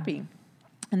so crappy.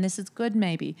 And this is good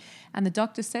maybe. And the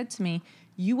doctor said to me,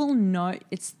 you will know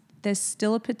there's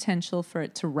still a potential for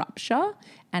it to rupture.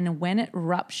 And when it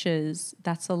ruptures,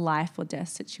 that's a life or death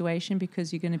situation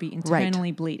because you're going to be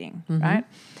internally bleeding, right?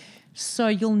 So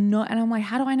you'll know, and I'm like,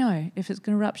 how do I know if it's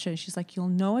going to rupture? She's like, you'll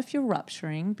know if you're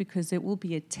rupturing because it will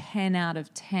be a 10 out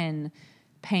of 10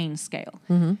 pain scale.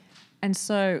 And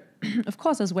so, of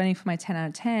course, I was waiting for my 10 out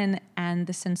of 10, and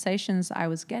the sensations I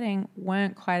was getting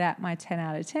weren't quite at my 10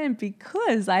 out of 10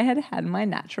 because I had my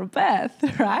natural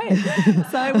birth, right?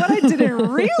 So what I didn't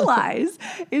realize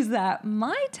is that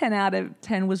my 10 out of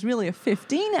 10 was really a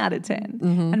 15 out of 10.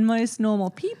 And most normal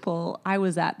people, I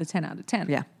was at the 10 out of 10.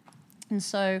 Yeah. And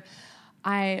so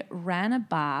I ran a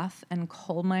bath and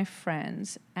called my friend,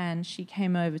 and she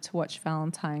came over to watch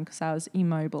Valentine because I was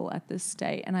immobile at this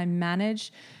state. And I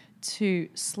managed to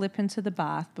slip into the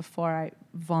bath before I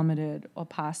vomited or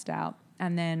passed out.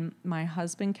 And then my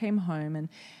husband came home, and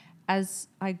as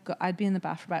I'd be in the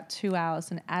bath for about 2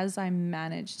 hours, and as I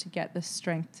managed to get the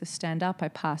strength to stand up, I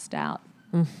passed out.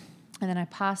 And then I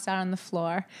passed out on the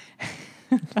floor.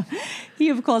 He,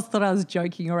 of course, thought I was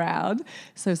joking around.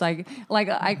 So it's like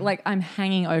I'm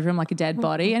hanging over him like a dead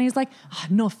body. And he's like, oh,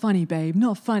 not funny, babe,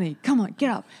 not funny. Come on, get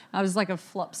up. I was like a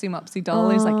flopsy mopsy doll.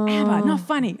 He's like, Amber, not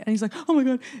funny. And he's like, oh my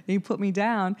God. And he put me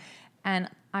down. And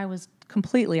I was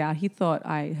completely out. He thought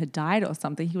I had died or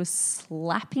something. He was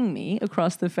slapping me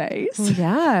across the face. Well,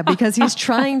 yeah, because he's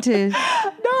trying to...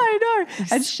 No,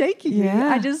 and shaking me. Yeah.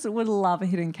 I just would love a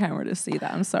hidden camera to see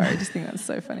that. I'm sorry. I just think that's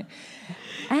so funny.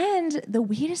 And the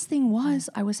weirdest thing was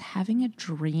I was having a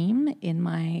dream in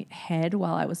my head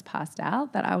while I was passed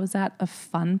out that I was at a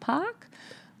fun park,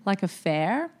 like a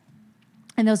fair.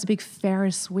 And there was a big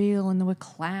Ferris wheel, and there were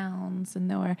clowns, and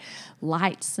there were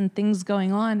lights and things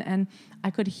going on. And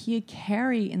I could hear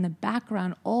Carrie in the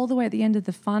background all the way at the end of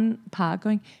the fun park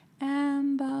going,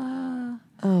 Amber.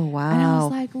 Oh, wow. And I was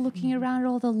like looking around at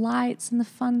all the lights and the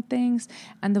fun things,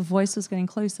 and the voice was getting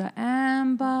closer,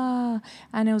 Amber.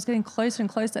 And it was getting closer and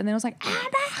closer. And then I was like,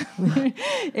 Amber,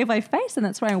 in my face. And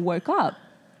that's where I woke up.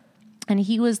 And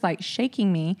he was like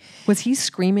shaking me. Was he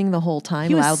screaming the whole time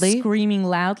He was loudly? screaming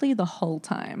loudly the whole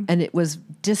time. And it was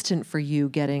distant for you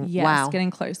getting, Yes, wow.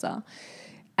 getting closer.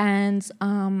 And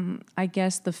I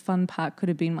guess the fun part could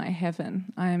have been my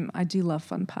heaven. I do love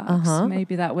fun parks.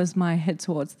 Maybe that was my head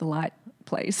towards the light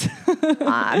place.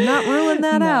 I'm not ruling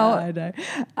that out. I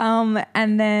know.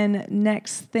 And then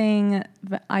next thing,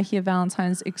 I hear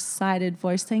Valentine's excited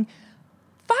voice saying,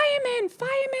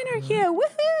 firemen are here,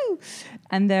 woohoo!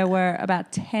 And there were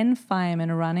about 10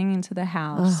 firemen running into the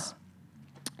house.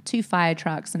 2 fire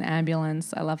trucks, an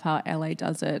ambulance. I love how LA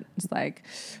does it. It's like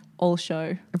all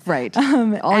show. Right.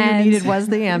 All you needed was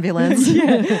the ambulance.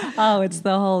 Oh, it's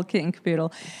the whole kit and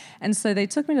caboodle. And so they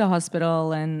took me to the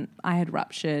hospital and I had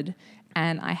ruptured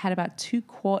and I had about 2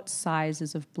 quart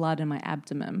sizes of blood in my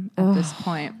abdomen at this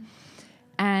point.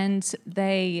 And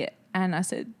I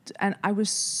said, and I was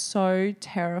so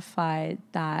terrified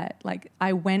that like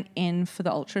I went in for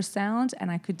the ultrasound and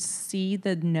I could see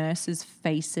the nurses'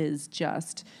 faces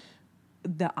just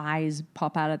the eyes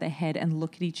pop out of their head and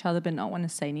look at each other but not want to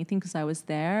say anything because I was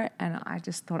there. And I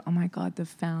just thought, oh my God, they've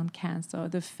found cancer.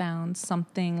 They've found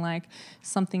something, like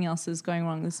something else is going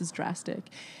wrong. This is drastic.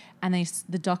 And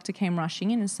the doctor came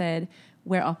rushing in and said,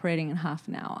 we're operating in half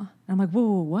an hour. And I'm like,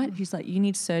 whoa, what? He's like, you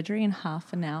need surgery in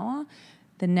half an hour.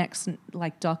 The next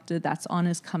like doctor that's on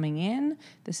is coming in.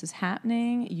 This is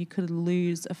happening. You could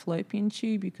lose a fallopian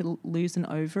tube. You could lose an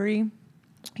ovary.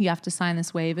 You have to sign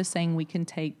this waiver saying we can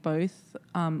take both,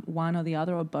 one or the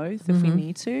other or both if we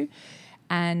need to.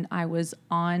 And I was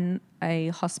on a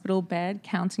hospital bed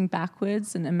counting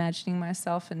backwards and imagining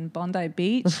myself in Bondi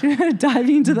Beach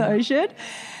diving into the ocean.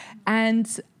 And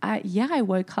I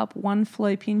woke up 1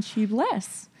 fallopian tube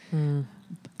less.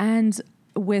 And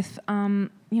with,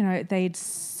 they'd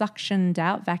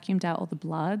vacuumed out all the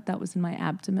blood that was in my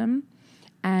abdomen.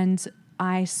 And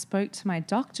I spoke to my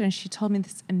doctor and she told me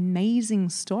this amazing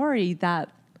story that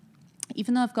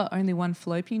even though I've got only 1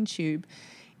 fallopian tube,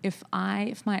 if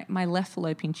my left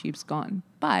fallopian tube's gone,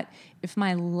 but if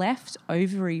my left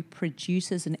ovary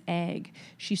produces an egg,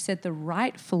 she said the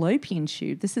right fallopian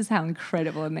tube, this is how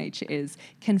incredible nature is,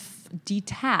 can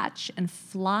detach and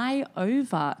fly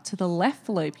over to the left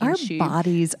fallopian tube. Our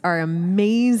bodies are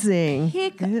amazing.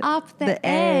 Pick up the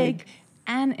egg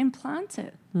and implant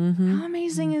it. How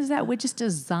amazing is that? We're just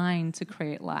designed to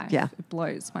create life. Yeah. It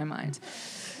blows my mind.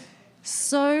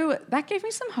 So that gave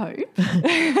me some hope.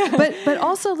 But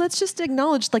also let's just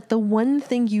acknowledge like the one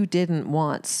thing you didn't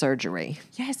want, surgery.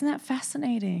 Yeah, isn't that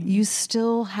fascinating? You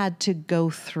still had to go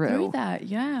through that,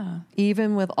 yeah.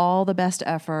 Even with all the best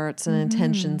efforts and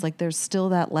intentions, like there's still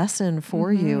that lesson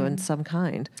for you in some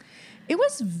kind. It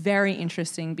was very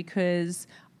interesting because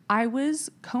I was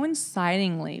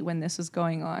coincidingly when this was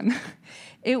going on.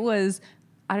 It was,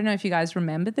 I don't know if you guys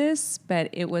remember this, but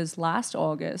it was last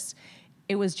August.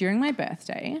 It was during my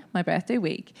birthday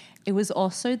week. It was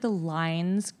also the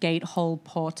Lions Gatehole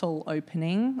portal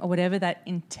opening or whatever that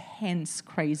intense,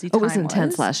 crazy time was. It was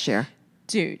intense last year.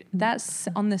 Dude, that's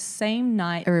on the same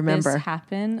night I remember. This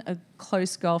happened. A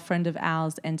close girlfriend of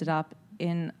ours ended up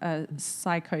in a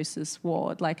psychosis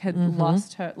ward, like had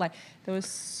lost her. Like there was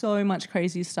so much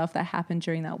crazy stuff that happened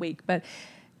during that week. But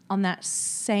on that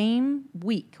same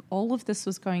week, all of this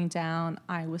was going down.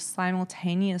 I was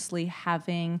simultaneously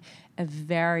having a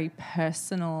very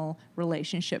personal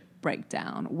relationship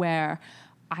breakdown where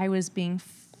I was being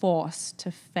forced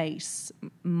to face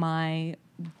my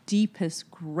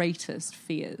deepest, greatest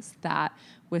fears that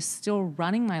were still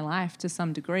running my life to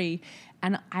some degree.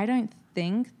 And I don't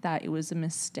think that it was a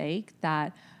mistake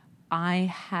that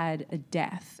I had a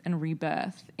death and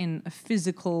rebirth in a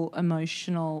physical,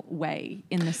 emotional way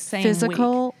in the same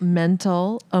physical, week.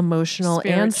 Mental, emotional,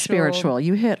 and spiritual.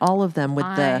 You hit all of them with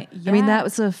I mean, that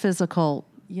was a physical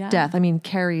death. I mean,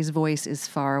 Carrie's voice is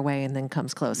far away and then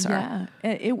comes closer. Yeah,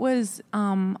 it was,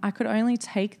 I could only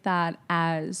take that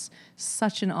as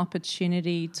such an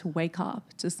opportunity to wake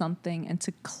up to something and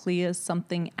to clear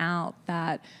something out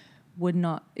that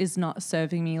is not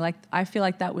serving me. Like, I feel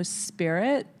like that was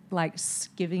spirit, like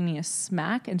giving me a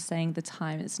smack and saying the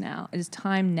time is now. It is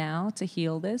time now to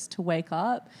heal this, to wake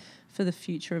up for the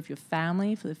future of your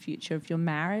family, for the future of your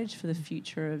marriage, for the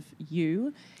future of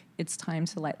you. It's time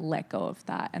to like let go of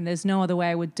that. And there's no other way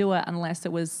I would do it unless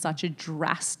it was such a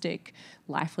drastic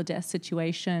life or death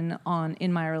situation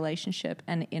in my relationship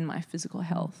and in my physical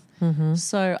health.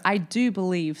 So I do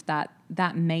believe that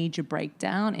that major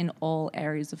breakdown in all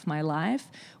areas of my life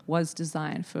was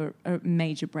designed for a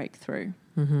major breakthrough.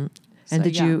 And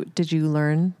did you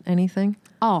learn anything?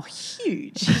 Oh,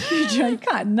 huge. You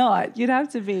can't not.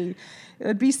 It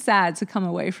would be sad to come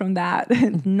away from that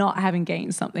not having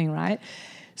gained something, right?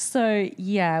 So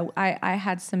yeah, I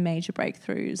had some major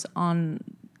breakthroughs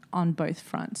on both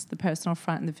fronts, the personal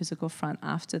front and the physical front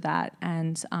after that.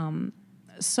 And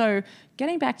so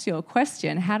getting back to your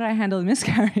question, how did I handle a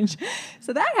miscarriage?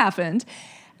 So that happened.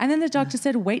 And then the doctor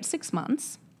said, wait 6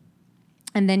 months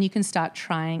and then you can start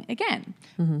trying again.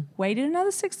 Waited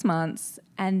another 6 months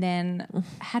and then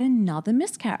had another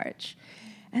miscarriage.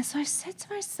 And so I said to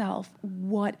myself,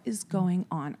 what is going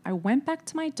on? I went back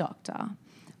to my doctor,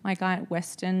 my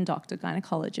Western doctor,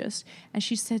 gynecologist, and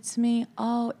she said to me,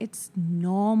 oh, it's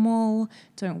normal.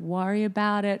 Don't worry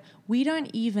about it. We don't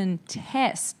even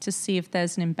test to see if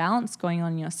there's an imbalance going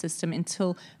on in your system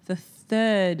until the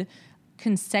third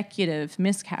consecutive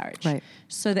miscarriage. Right.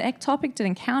 So the ectopic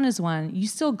didn't count as one. You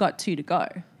still got 2 to go.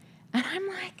 And I'm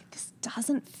like, this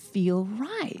doesn't feel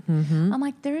right. I'm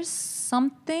like, there is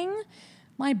something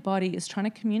my body is trying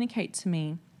to communicate to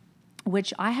me,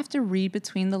 which I have to read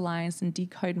between the lines and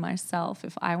decode myself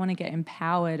if I want to get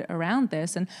empowered around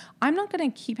this. And I'm not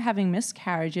going to keep having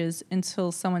miscarriages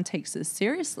until someone takes this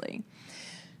seriously.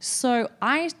 So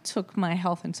I took my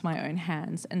health into my own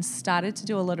hands and started to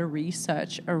do a lot of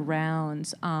research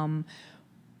around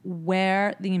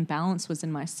where the imbalance was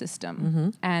in my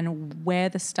system and where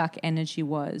the stuck energy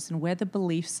was and where the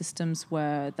belief systems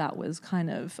were that was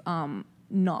kind of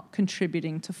not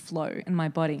contributing to flow in my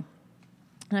body.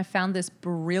 And I found this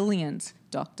brilliant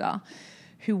doctor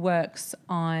who works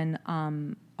on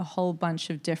a whole bunch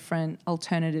of different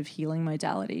alternative healing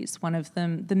modalities. One of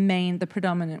them, the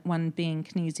predominant one being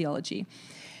kinesiology.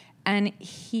 And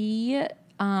he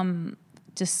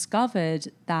discovered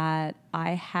that I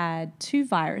had 2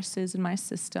 viruses in my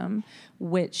system,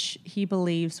 which he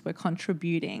believes were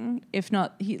contributing, if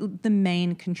not the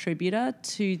main contributor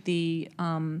to the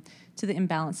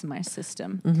imbalance in my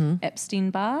system,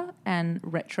 Epstein-Barr and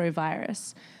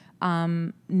retrovirus.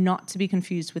 Not to be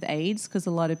confused with AIDS, because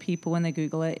a lot of people, when they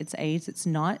Google it, it's AIDS. It's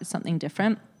not. It's something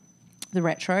different, the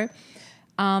retro.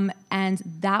 And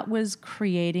that was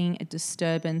creating a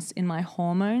disturbance in my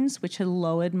hormones, which had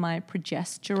lowered my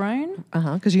progesterone.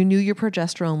 Because you knew your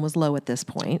progesterone was low at this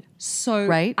point. So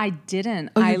right? I didn't.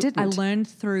 Oh, you didn't? I learned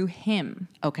through him.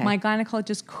 Okay. My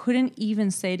gynecologist couldn't even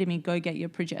say to me, go get your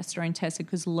progesterone tested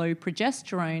because low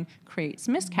progesterone creates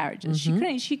miscarriages.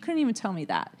 She couldn't even tell me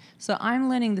that. So I'm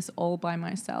learning this all by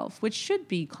myself, which should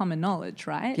be common knowledge,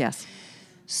 right? Yes.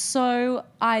 So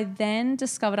I then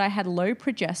discovered I had low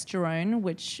progesterone,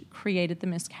 which created the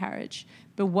miscarriage.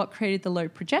 But what created the low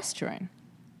progesterone?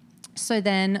 So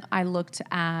then I looked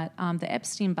at the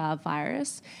Epstein-Barr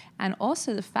virus and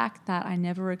also the fact that I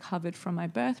never recovered from my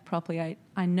birth properly.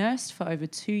 I nursed for over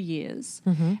 2 years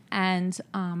and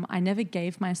I never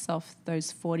gave myself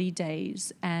those 40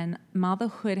 days. And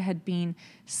motherhood had been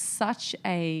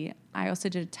I also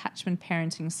did attachment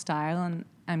parenting style and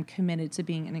I'm committed to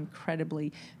being an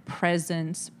incredibly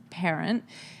present parent.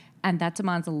 And that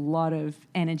demands a lot of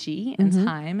energy and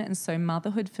time. And so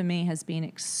motherhood for me has been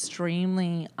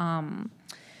extremely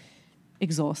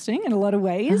exhausting in a lot of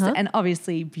ways and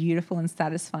obviously beautiful and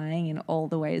satisfying in all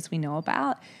the ways we know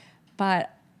about.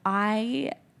 But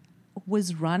I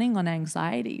was running on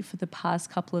anxiety for the past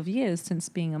couple of years since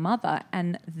being a mother.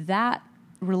 And that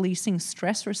releasing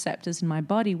stress receptors in my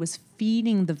body was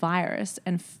feeding the virus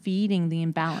and feeding the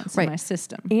imbalance in my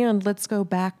system. And let's go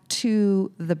back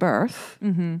to the birth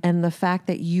and the fact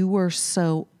that you were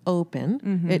so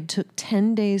open. It took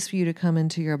 10 days for you to come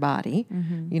into your body.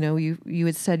 You know, you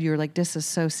had said you were like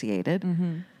disassociated.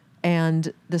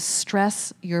 And the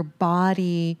stress your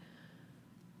body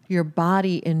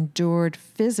endured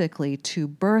physically to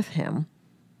birth him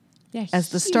as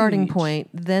the starting point,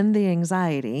 then the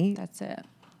anxiety. That's it.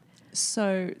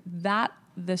 So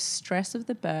the stress of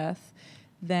the birth,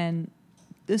 then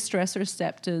the stress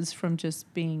receptors from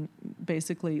just being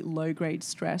basically low-grade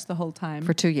stress the whole time.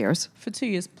 For 2 years. For 2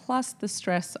 years, plus the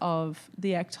stress of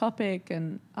the ectopic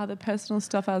and other personal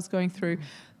stuff I was going through.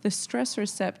 The stress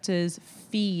receptors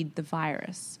feed the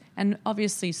virus. And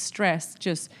obviously stress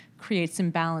just creates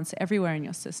imbalance everywhere in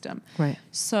your system. Right.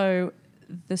 So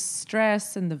the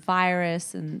stress and the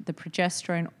virus and the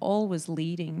progesterone all was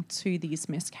leading to these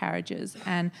miscarriages.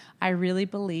 And I really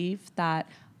believe that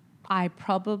I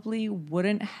probably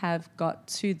wouldn't have got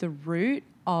to the root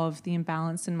of the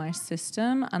imbalance in my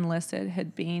system unless it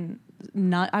had been,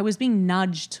 I was being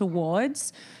nudged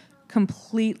towards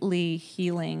completely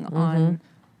healing on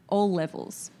all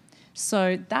levels.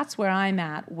 So that's where I'm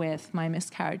at with my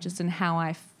miscarriages and how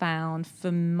I found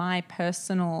for my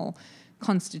personal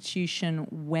constitution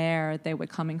where they were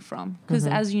coming from. Because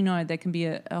as you know, there can be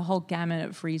a whole gamut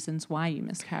of reasons why you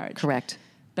miscarriage. Correct.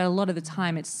 But a lot of the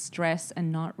time it's stress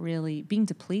and not really being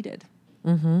depleted.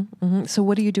 So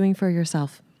what are you doing for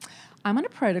yourself? I'm on a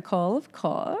protocol, of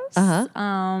course.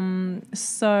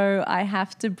 So I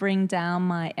have to bring down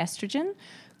my estrogen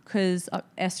because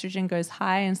estrogen goes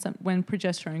high and when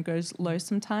progesterone goes low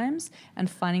sometimes, and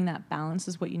finding that balance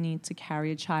is what you need to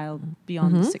carry a child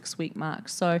beyond the 6-week mark.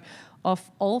 So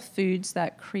of all foods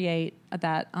that create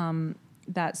that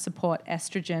support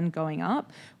estrogen going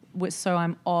up, so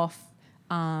I'm off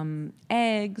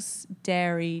eggs,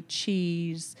 dairy,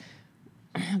 cheese,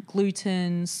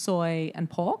 gluten, soy, and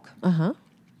pork.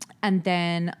 And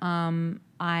then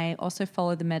I also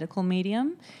follow the medical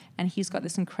medium, and he's got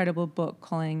this incredible book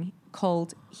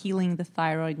called Healing the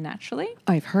Thyroid Naturally.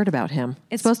 I've heard about him.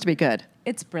 It's supposed to be good.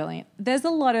 It's brilliant. There's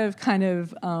a lot of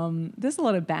there's a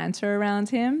lot of banter around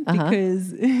him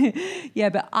because,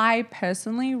 but I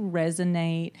personally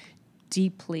resonate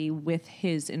deeply with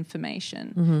his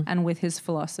information and with his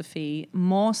philosophy,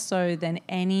 more so than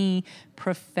any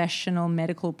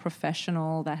medical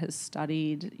professional that has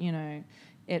studied,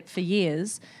 it for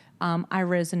years. I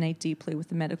resonate deeply with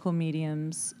the medical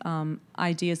medium's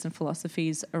ideas and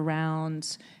philosophies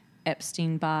around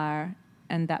Epstein-Barr,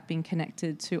 and that being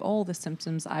connected to all the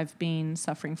symptoms I've been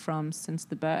suffering from since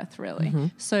the birth, really.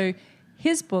 So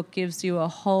his book gives you a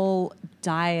whole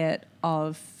diet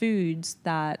of foods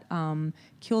that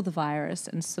kill the virus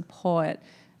and support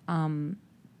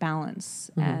balance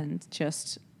and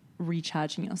just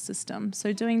recharging your system.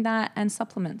 So doing that and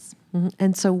supplements.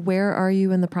 And so where are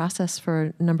you in the process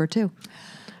for number 2?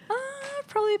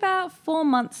 Probably about 4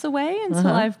 months away until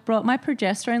I've brought my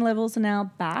progesterone levels are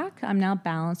now back. I'm now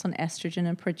balanced on estrogen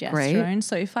and progesterone. Great.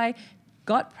 So if I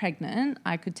got pregnant,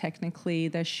 I could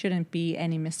there shouldn't be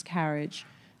any miscarriage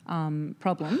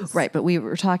problems. Right, but we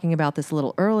were talking about this a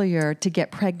little earlier. To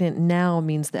get pregnant now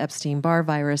means the Epstein-Barr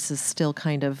virus is still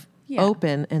kind of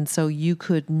open, and so you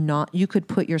could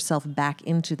put yourself back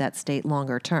into that state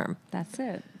longer term. That's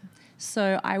it.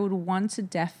 So I would want to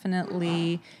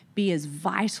definitely be as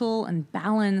vital and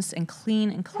balanced and clean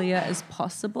and clear as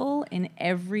possible in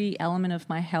every element of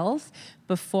my health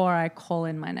before I call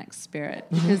in my next spirit.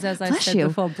 Because as I said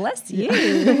before, bless you.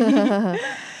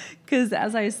 Because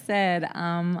as I said,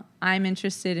 I'm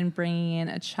interested in bringing in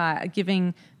a child,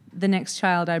 giving the next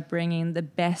child I bring in the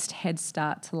best head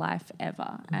start to life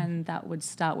ever. And that would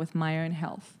start with my own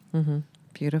health.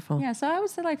 Beautiful. Yeah, so I would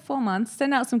say 4 months.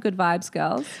 Send out some good vibes,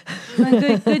 girls.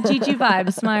 Good Gigi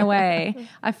vibes my way.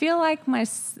 I feel like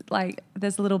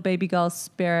there's a little baby girl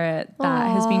spirit that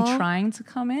has been trying to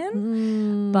come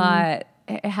in, but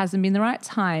it hasn't been the right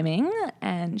timing,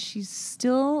 and she's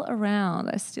still around.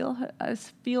 I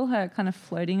feel her kind of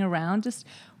floating around, just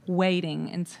waiting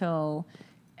until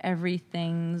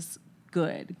everything's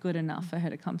good enough for her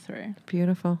to come through.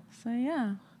 Beautiful. So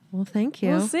yeah. Well, thank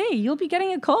you. We'll see. You'll be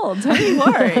getting a call. Don't you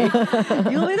worry.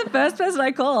 You'll be the first person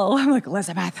I call. I'm like,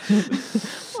 Elizabeth,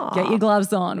 get your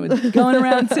gloves on. We're going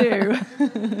around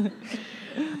 2.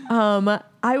 I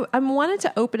wanted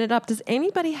to open it up. Does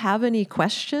anybody have any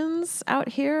questions out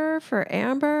here for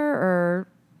Amber or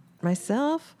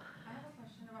myself? I have a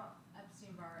question about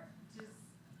Epstein-Barr.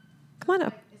 Come on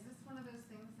up. Is this one of those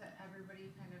things that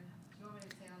everybody kind of? Do you want me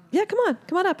to say on? Yeah, come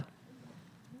on up.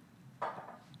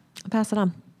 I'll pass it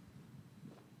on.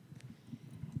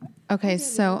 Okay,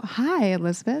 so hi,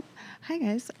 Elizabeth. Hi,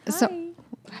 guys. Hi. So,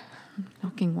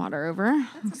 knocking water over.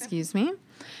 Excuse me.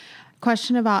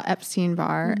 Question about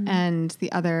Epstein-Barr and the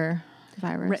other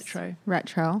virus.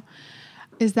 Retro.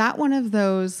 Is that one of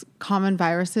those common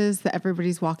viruses that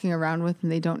everybody's walking around with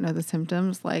and they don't know the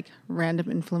symptoms, like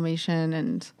random inflammation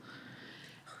and...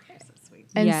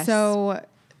 And Yes. so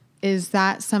is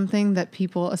that something that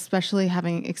people, especially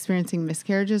experiencing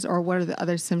miscarriages, or what are the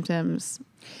other symptoms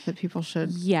that people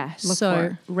should look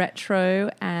for? Retro,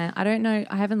 and I don't know,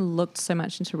 I haven't looked so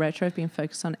much into retro. I've been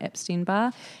focused on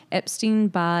Epstein-Barr.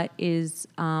 Epstein-Barr is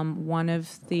one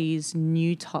of these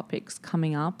new topics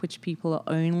coming up, which people are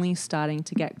only starting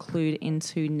to get clued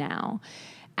into now.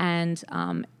 And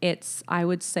I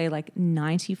would say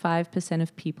 95%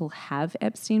 of people have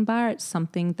Epstein-Barr. It's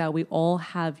something that we all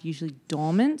have usually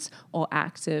dormant or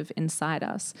active inside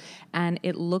us. And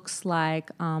it looks like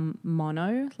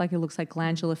mono, it looks like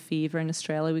glandular fever in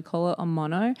Australia, we call it a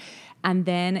mono. And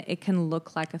then it can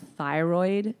look like a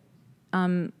thyroid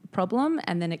problem,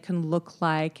 and then it can look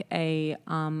like a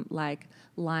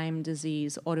Lyme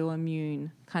disease,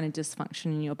 autoimmune kind of dysfunction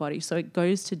in your body. So it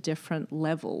goes to different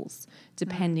levels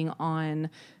depending on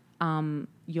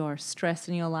your stress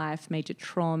in your life, major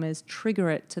traumas, trigger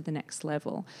it to the next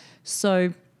level.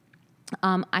 So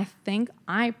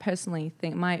I personally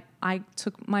think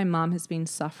my mum has been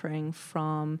suffering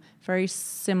from very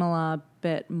similar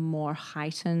but more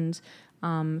heightened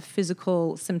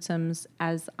physical symptoms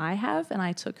as I have, and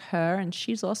I took her, and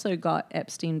she's also got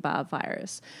Epstein-Barr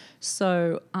virus.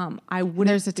 So I wouldn't.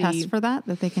 There's a test for that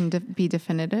they can be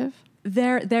definitive.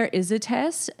 There is a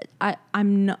test.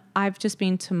 I've just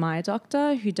been to my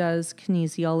doctor who does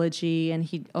kinesiology, and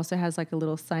he also has like a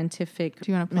little scientific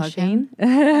Do you want to plug machine. him?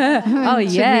 Oh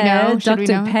yeah, Should we know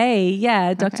Dr. him? Pei.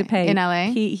 Yeah, Dr. Okay. Pei In LA?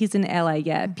 He's in LA.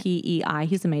 Yeah, PEI.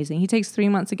 He's amazing. He takes 3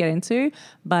 months to get into,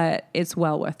 but it's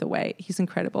well worth the wait. He's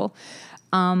incredible.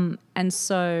 And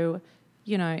so,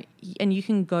 and you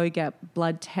can go get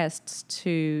blood tests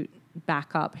to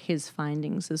back up his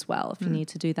findings as well if you need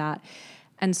to do that.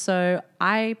 And so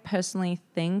I personally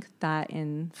think that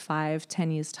in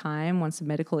 5-10 years' time, once the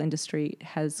medical industry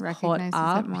has caught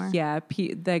up,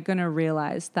 they're going to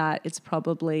realize that it's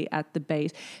probably at the base.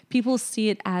 People see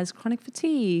it as chronic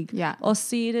fatigue, or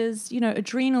see it as,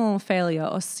 adrenal failure,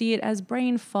 or see it as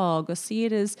brain fog, or see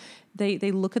it as they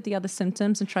look at the other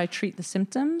symptoms and try to treat the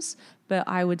symptoms. But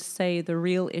I would say the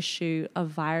real issue of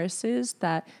viruses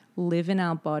that live in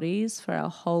our bodies for our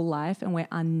whole life, and we're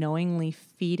unknowingly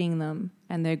feeding them,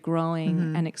 and they're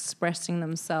growing and expressing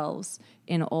themselves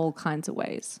in all kinds of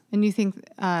ways. And you think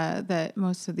that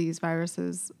most of these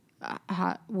viruses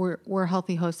we're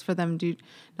healthy hosts for them,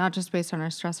 not just based on our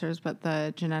stressors, but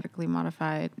the genetically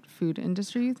modified food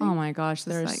industry, you think? Oh my gosh,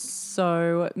 there are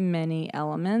so many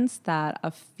elements that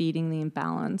are feeding the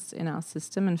imbalance in our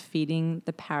system and feeding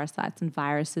the parasites and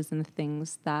viruses and the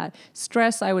things that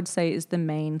stress, I would say, is the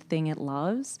main thing it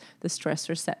loves, the stress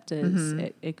receptors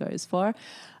it goes for.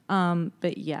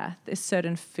 But yeah, there's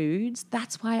certain foods.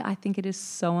 That's why I think it is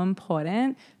so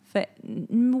important for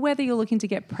whether you're looking to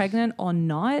get pregnant or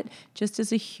not, just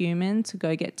as a human to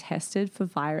go get tested for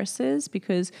viruses,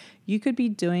 because you could be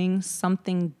doing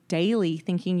something daily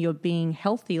thinking you're being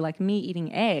healthy, like me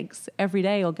eating eggs every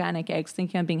day, organic eggs,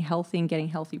 thinking I'm being healthy and getting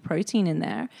healthy protein in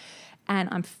there, and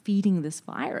I'm feeding this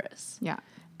virus. Yeah.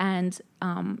 And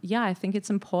I think it's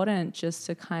important just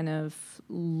to kind of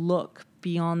look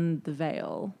beyond the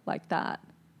veil like that.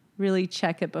 Really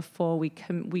check it before we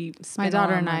spend my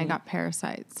daughter and money. I got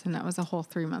parasites, and that was a whole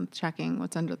 3-month checking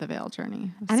what's under the veil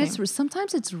journey. And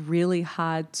sometimes it's really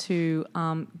hard to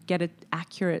get an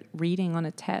accurate reading on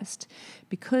a test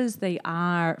because they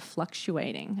are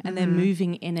fluctuating and they're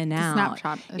moving in and out.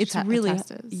 Snapshot. It's really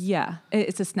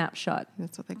it's a snapshot.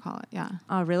 That's what they call it. Yeah.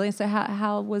 Oh, really? So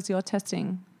how was your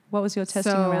testing? What was your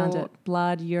testing around it?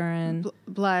 Blood, urine?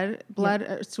 Blood,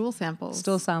 stool samples.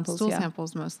 Stool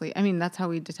samples mostly. I mean, that's how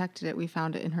we detected it. We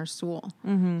found it in her stool.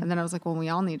 And then I was like, well, we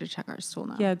all need to check our stool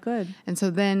now. Yeah, good. And so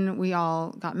then we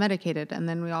all got medicated, and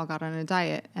then we all got on a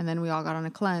diet, and then we all got on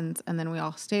a cleanse, and then we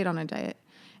all stayed on a diet.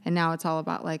 And now it's all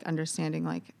about like understanding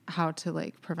like how to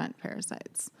like prevent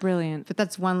parasites. Brilliant. But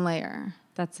that's one layer.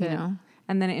 That's it.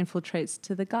 And then it infiltrates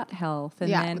to the gut health.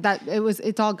 And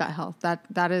it's all gut health.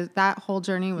 That whole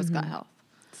journey was gut health.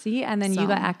 See, and then you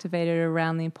got activated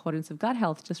around the importance of gut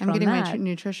health just from that. I'm getting my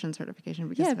nutrition certification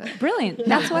because of it. Brilliant.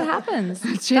 That's what happens.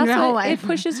 It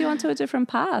pushes you onto a different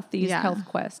path, these health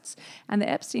quests. And the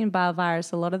Epstein-Barr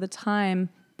virus, a lot of the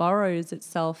time, burrows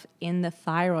itself in the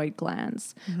thyroid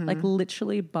glands, like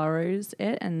literally burrows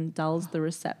it and dulls the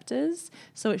receptors.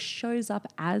 So it shows up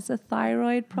as a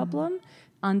thyroid problem.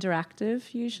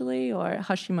 Underactive usually, or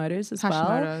Hashimoto's as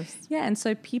well. Yeah, and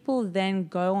so people then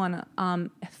go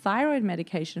on thyroid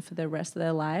medication for the rest of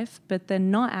their life, but they're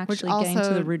not actually getting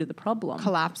to the root of the problem.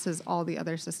 Collapses all the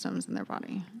other systems in their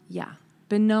body. Yeah,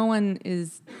 but no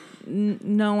one's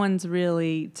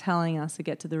really telling us to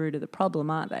get to the root of the problem,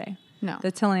 are they? No.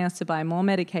 They're telling us to buy more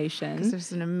medication. Because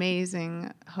there's an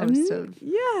amazing host of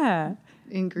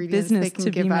ingredients business they can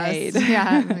to give be us. made.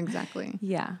 Yeah, exactly.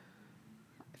 Yeah.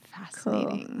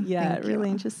 Fascinating. Cool. Yeah, Thank really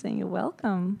you. interesting. You're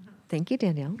welcome. Thank you,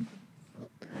 Danielle.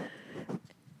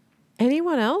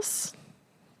 Anyone else?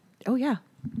 Oh, yeah.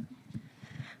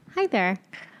 Hi there.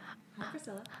 Hi,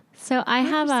 Priscilla. So I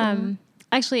have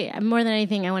actually, more than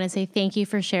anything, I want to say thank you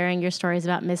for sharing your stories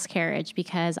about miscarriage,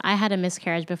 because I had a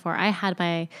miscarriage before I had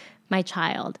my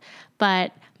child.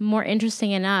 But more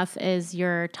interesting enough is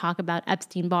your talk about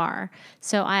Epstein-Barr.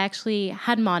 So I actually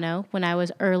had mono when I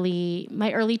was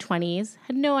my early 20s.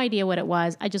 Had no idea what it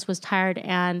was. I just was tired,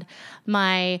 and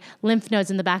my lymph nodes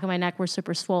in the back of my neck were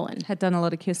super swollen. Had done a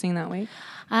lot of kissing that week.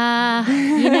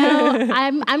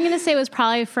 I'm going to say it was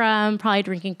probably from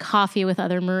drinking coffee with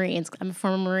other Marines. I'm a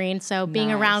former Marine, so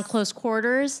being around close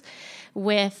quarters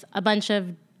with a bunch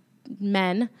of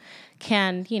men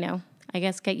can, I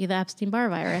guess, get you the Epstein-Barr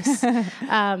virus.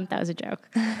 That was a joke.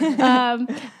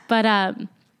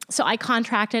 So I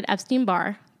contracted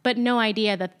Epstein-Barr, but no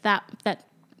idea that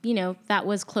that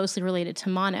was closely related to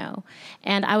mono.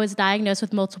 And I was diagnosed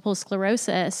with multiple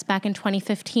sclerosis back in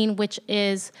 2015, which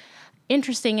is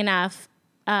interesting enough.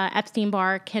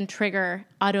 Epstein-Barr can trigger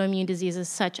autoimmune diseases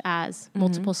such as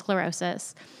multiple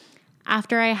sclerosis.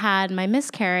 After I had my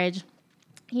miscarriage,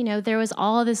 there was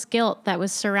all this guilt that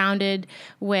was surrounded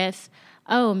with,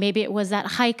 oh, maybe it was that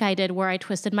hike I did where I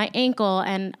twisted my ankle.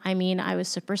 And I was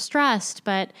super stressed,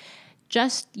 but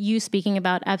just you speaking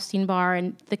about Epstein-Barr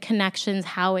and the connections,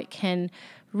 how it can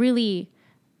really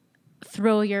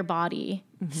throw your body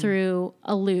through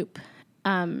a loop,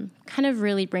 kind of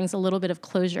really brings a little bit of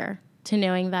closure to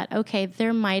knowing that, okay,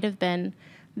 there might have been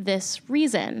this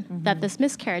reason that this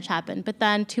miscarriage happened. But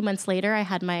then 2 months later, I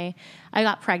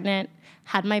got pregnant,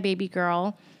 had my baby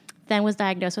girl, then was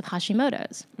diagnosed with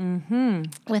Hashimoto's,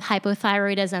 with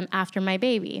hypothyroidism after my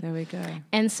baby. There we go.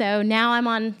 And so now I'm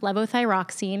on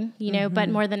levothyroxine, but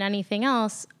more than anything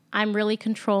else, I'm really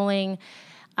controlling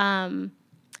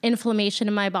inflammation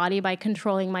in my body by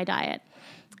controlling my diet,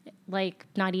 like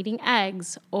not eating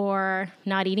eggs or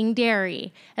not eating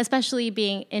dairy, especially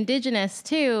being indigenous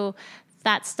too.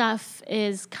 That stuff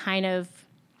is kind of,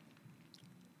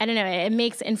 I don't know, it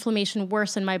makes inflammation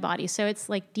worse in my body. So it's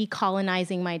like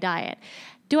decolonizing my diet.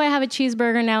 Do I have a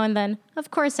cheeseburger now and then? Of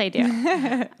course I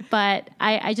do. But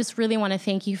I just really want to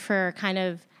thank you for kind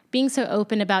of being so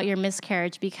open about your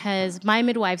miscarriage, because my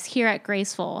midwives here at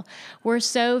Gracefull were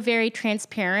so very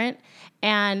transparent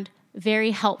and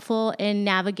very helpful in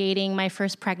navigating my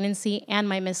first pregnancy and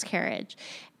my miscarriage.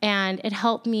 And it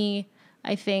helped me,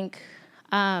 I think,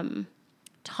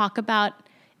 talk about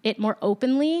it more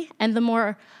openly. And the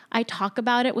more I talk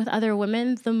about it with other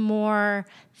women, the more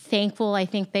thankful I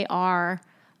think they are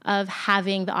of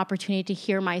having the opportunity to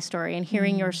hear my story. And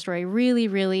hearing your story really,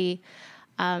 really,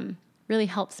 really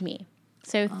helps me.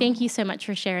 So thank you so much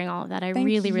for sharing all of that. I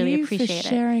really, really appreciate it. Thank you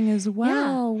for sharing as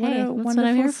well. Yeah. What a That's what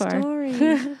I'm here wonderful for. story.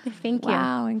 Thank you.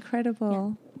 Wow,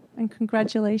 incredible. Yeah. And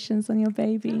congratulations on your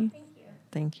baby.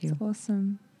 Thank you.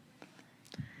 Awesome.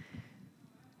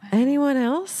 Anyone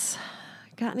else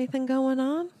got anything going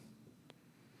on?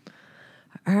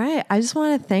 All right. I just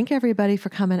want to thank everybody for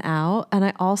coming out. And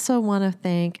I also want to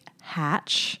thank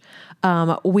Hatch.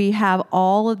 We have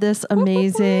all of this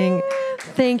amazing.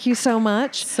 Thank you so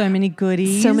much. So many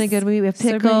goodies. So many good. We have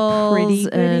pickles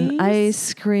and goodies.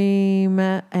 ice cream,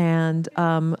 and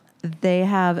they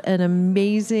have an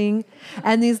amazing,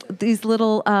 and these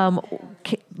little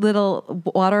little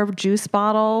water juice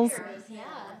bottles.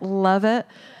 Love it.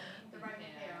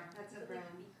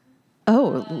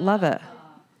 Oh, love it.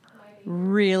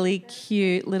 Really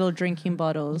cute little drinking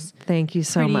bottles. Thank you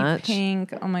so Pretty much.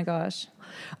 Pink. Oh my gosh.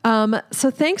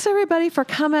 So thanks everybody for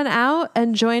coming out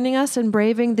and joining us and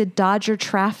braving the Dodger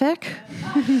traffic.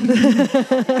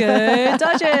 Good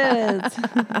Dodgers.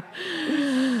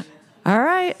 All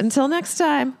right. Until next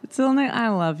time. I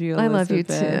love you, Elizabeth. I love you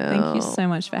too. Thank you so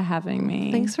much for having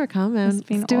me. Thanks for coming. It's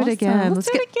been Let's do it awesome. again. Let's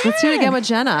do it again. Let's do it again with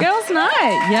Jenna. Girls'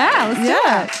 night. Yeah, let's do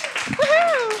it.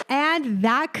 Woohoo. And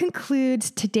that concludes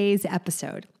today's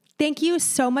episode. Thank you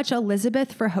so much,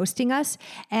 Elizabeth, for hosting us.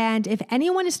 And if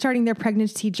anyone is starting their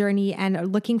pregnancy journey and are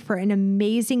looking for an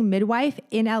amazing midwife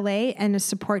in LA and a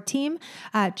support team,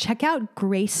 check out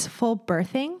Gracefull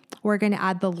Birthing. We're going to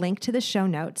add the link to the show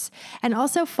notes. And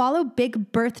also follow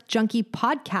Big Birth Junkie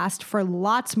podcast for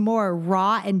lots more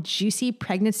raw and juicy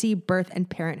pregnancy, birth, and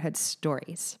parenthood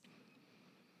stories.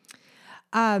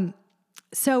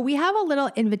 So we have a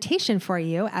little invitation for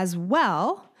you as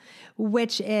well,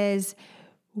 which is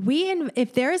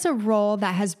if there is a role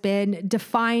that has been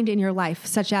defined in your life,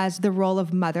 such as the role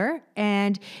of mother,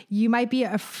 and you might be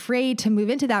afraid to move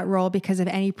into that role because of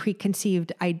any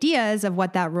preconceived ideas of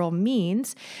what that role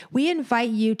means, we invite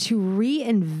you to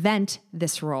reinvent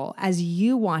this role as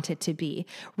you want it to be,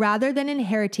 rather than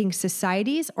inheriting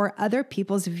society's or other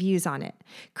people's views on it.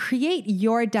 Create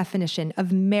your definition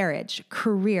of marriage,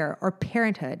 career, or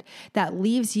parenthood that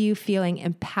leaves you feeling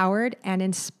empowered and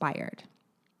inspired.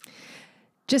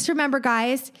 Just remember,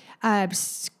 guys,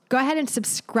 go ahead and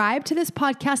subscribe to this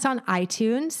podcast on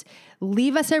iTunes.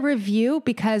 Leave us a review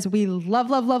because we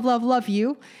love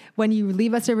you when you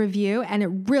leave us a review. And it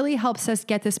really helps us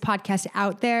get this podcast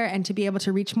out there and to be able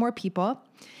to reach more people.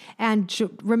 And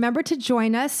remember to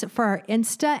join us for our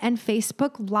Insta and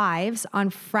Facebook lives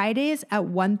on Fridays at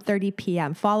 1:30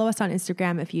 p.m. Follow us on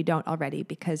Instagram if you don't already,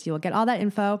 because you'll get all that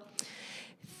info.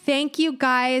 Thank you,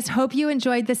 guys. Hope you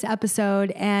enjoyed this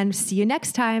episode, and see you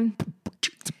next time.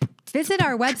 Visit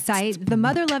our website,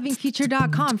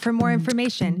 themotherlovingfuture.com, for more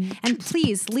information. And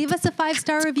please leave us a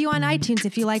 5-star review on iTunes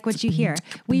if you like what you hear.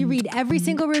 We read every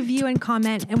single review and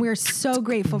comment, and we are so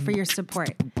grateful for your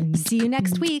support. See you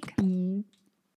next week.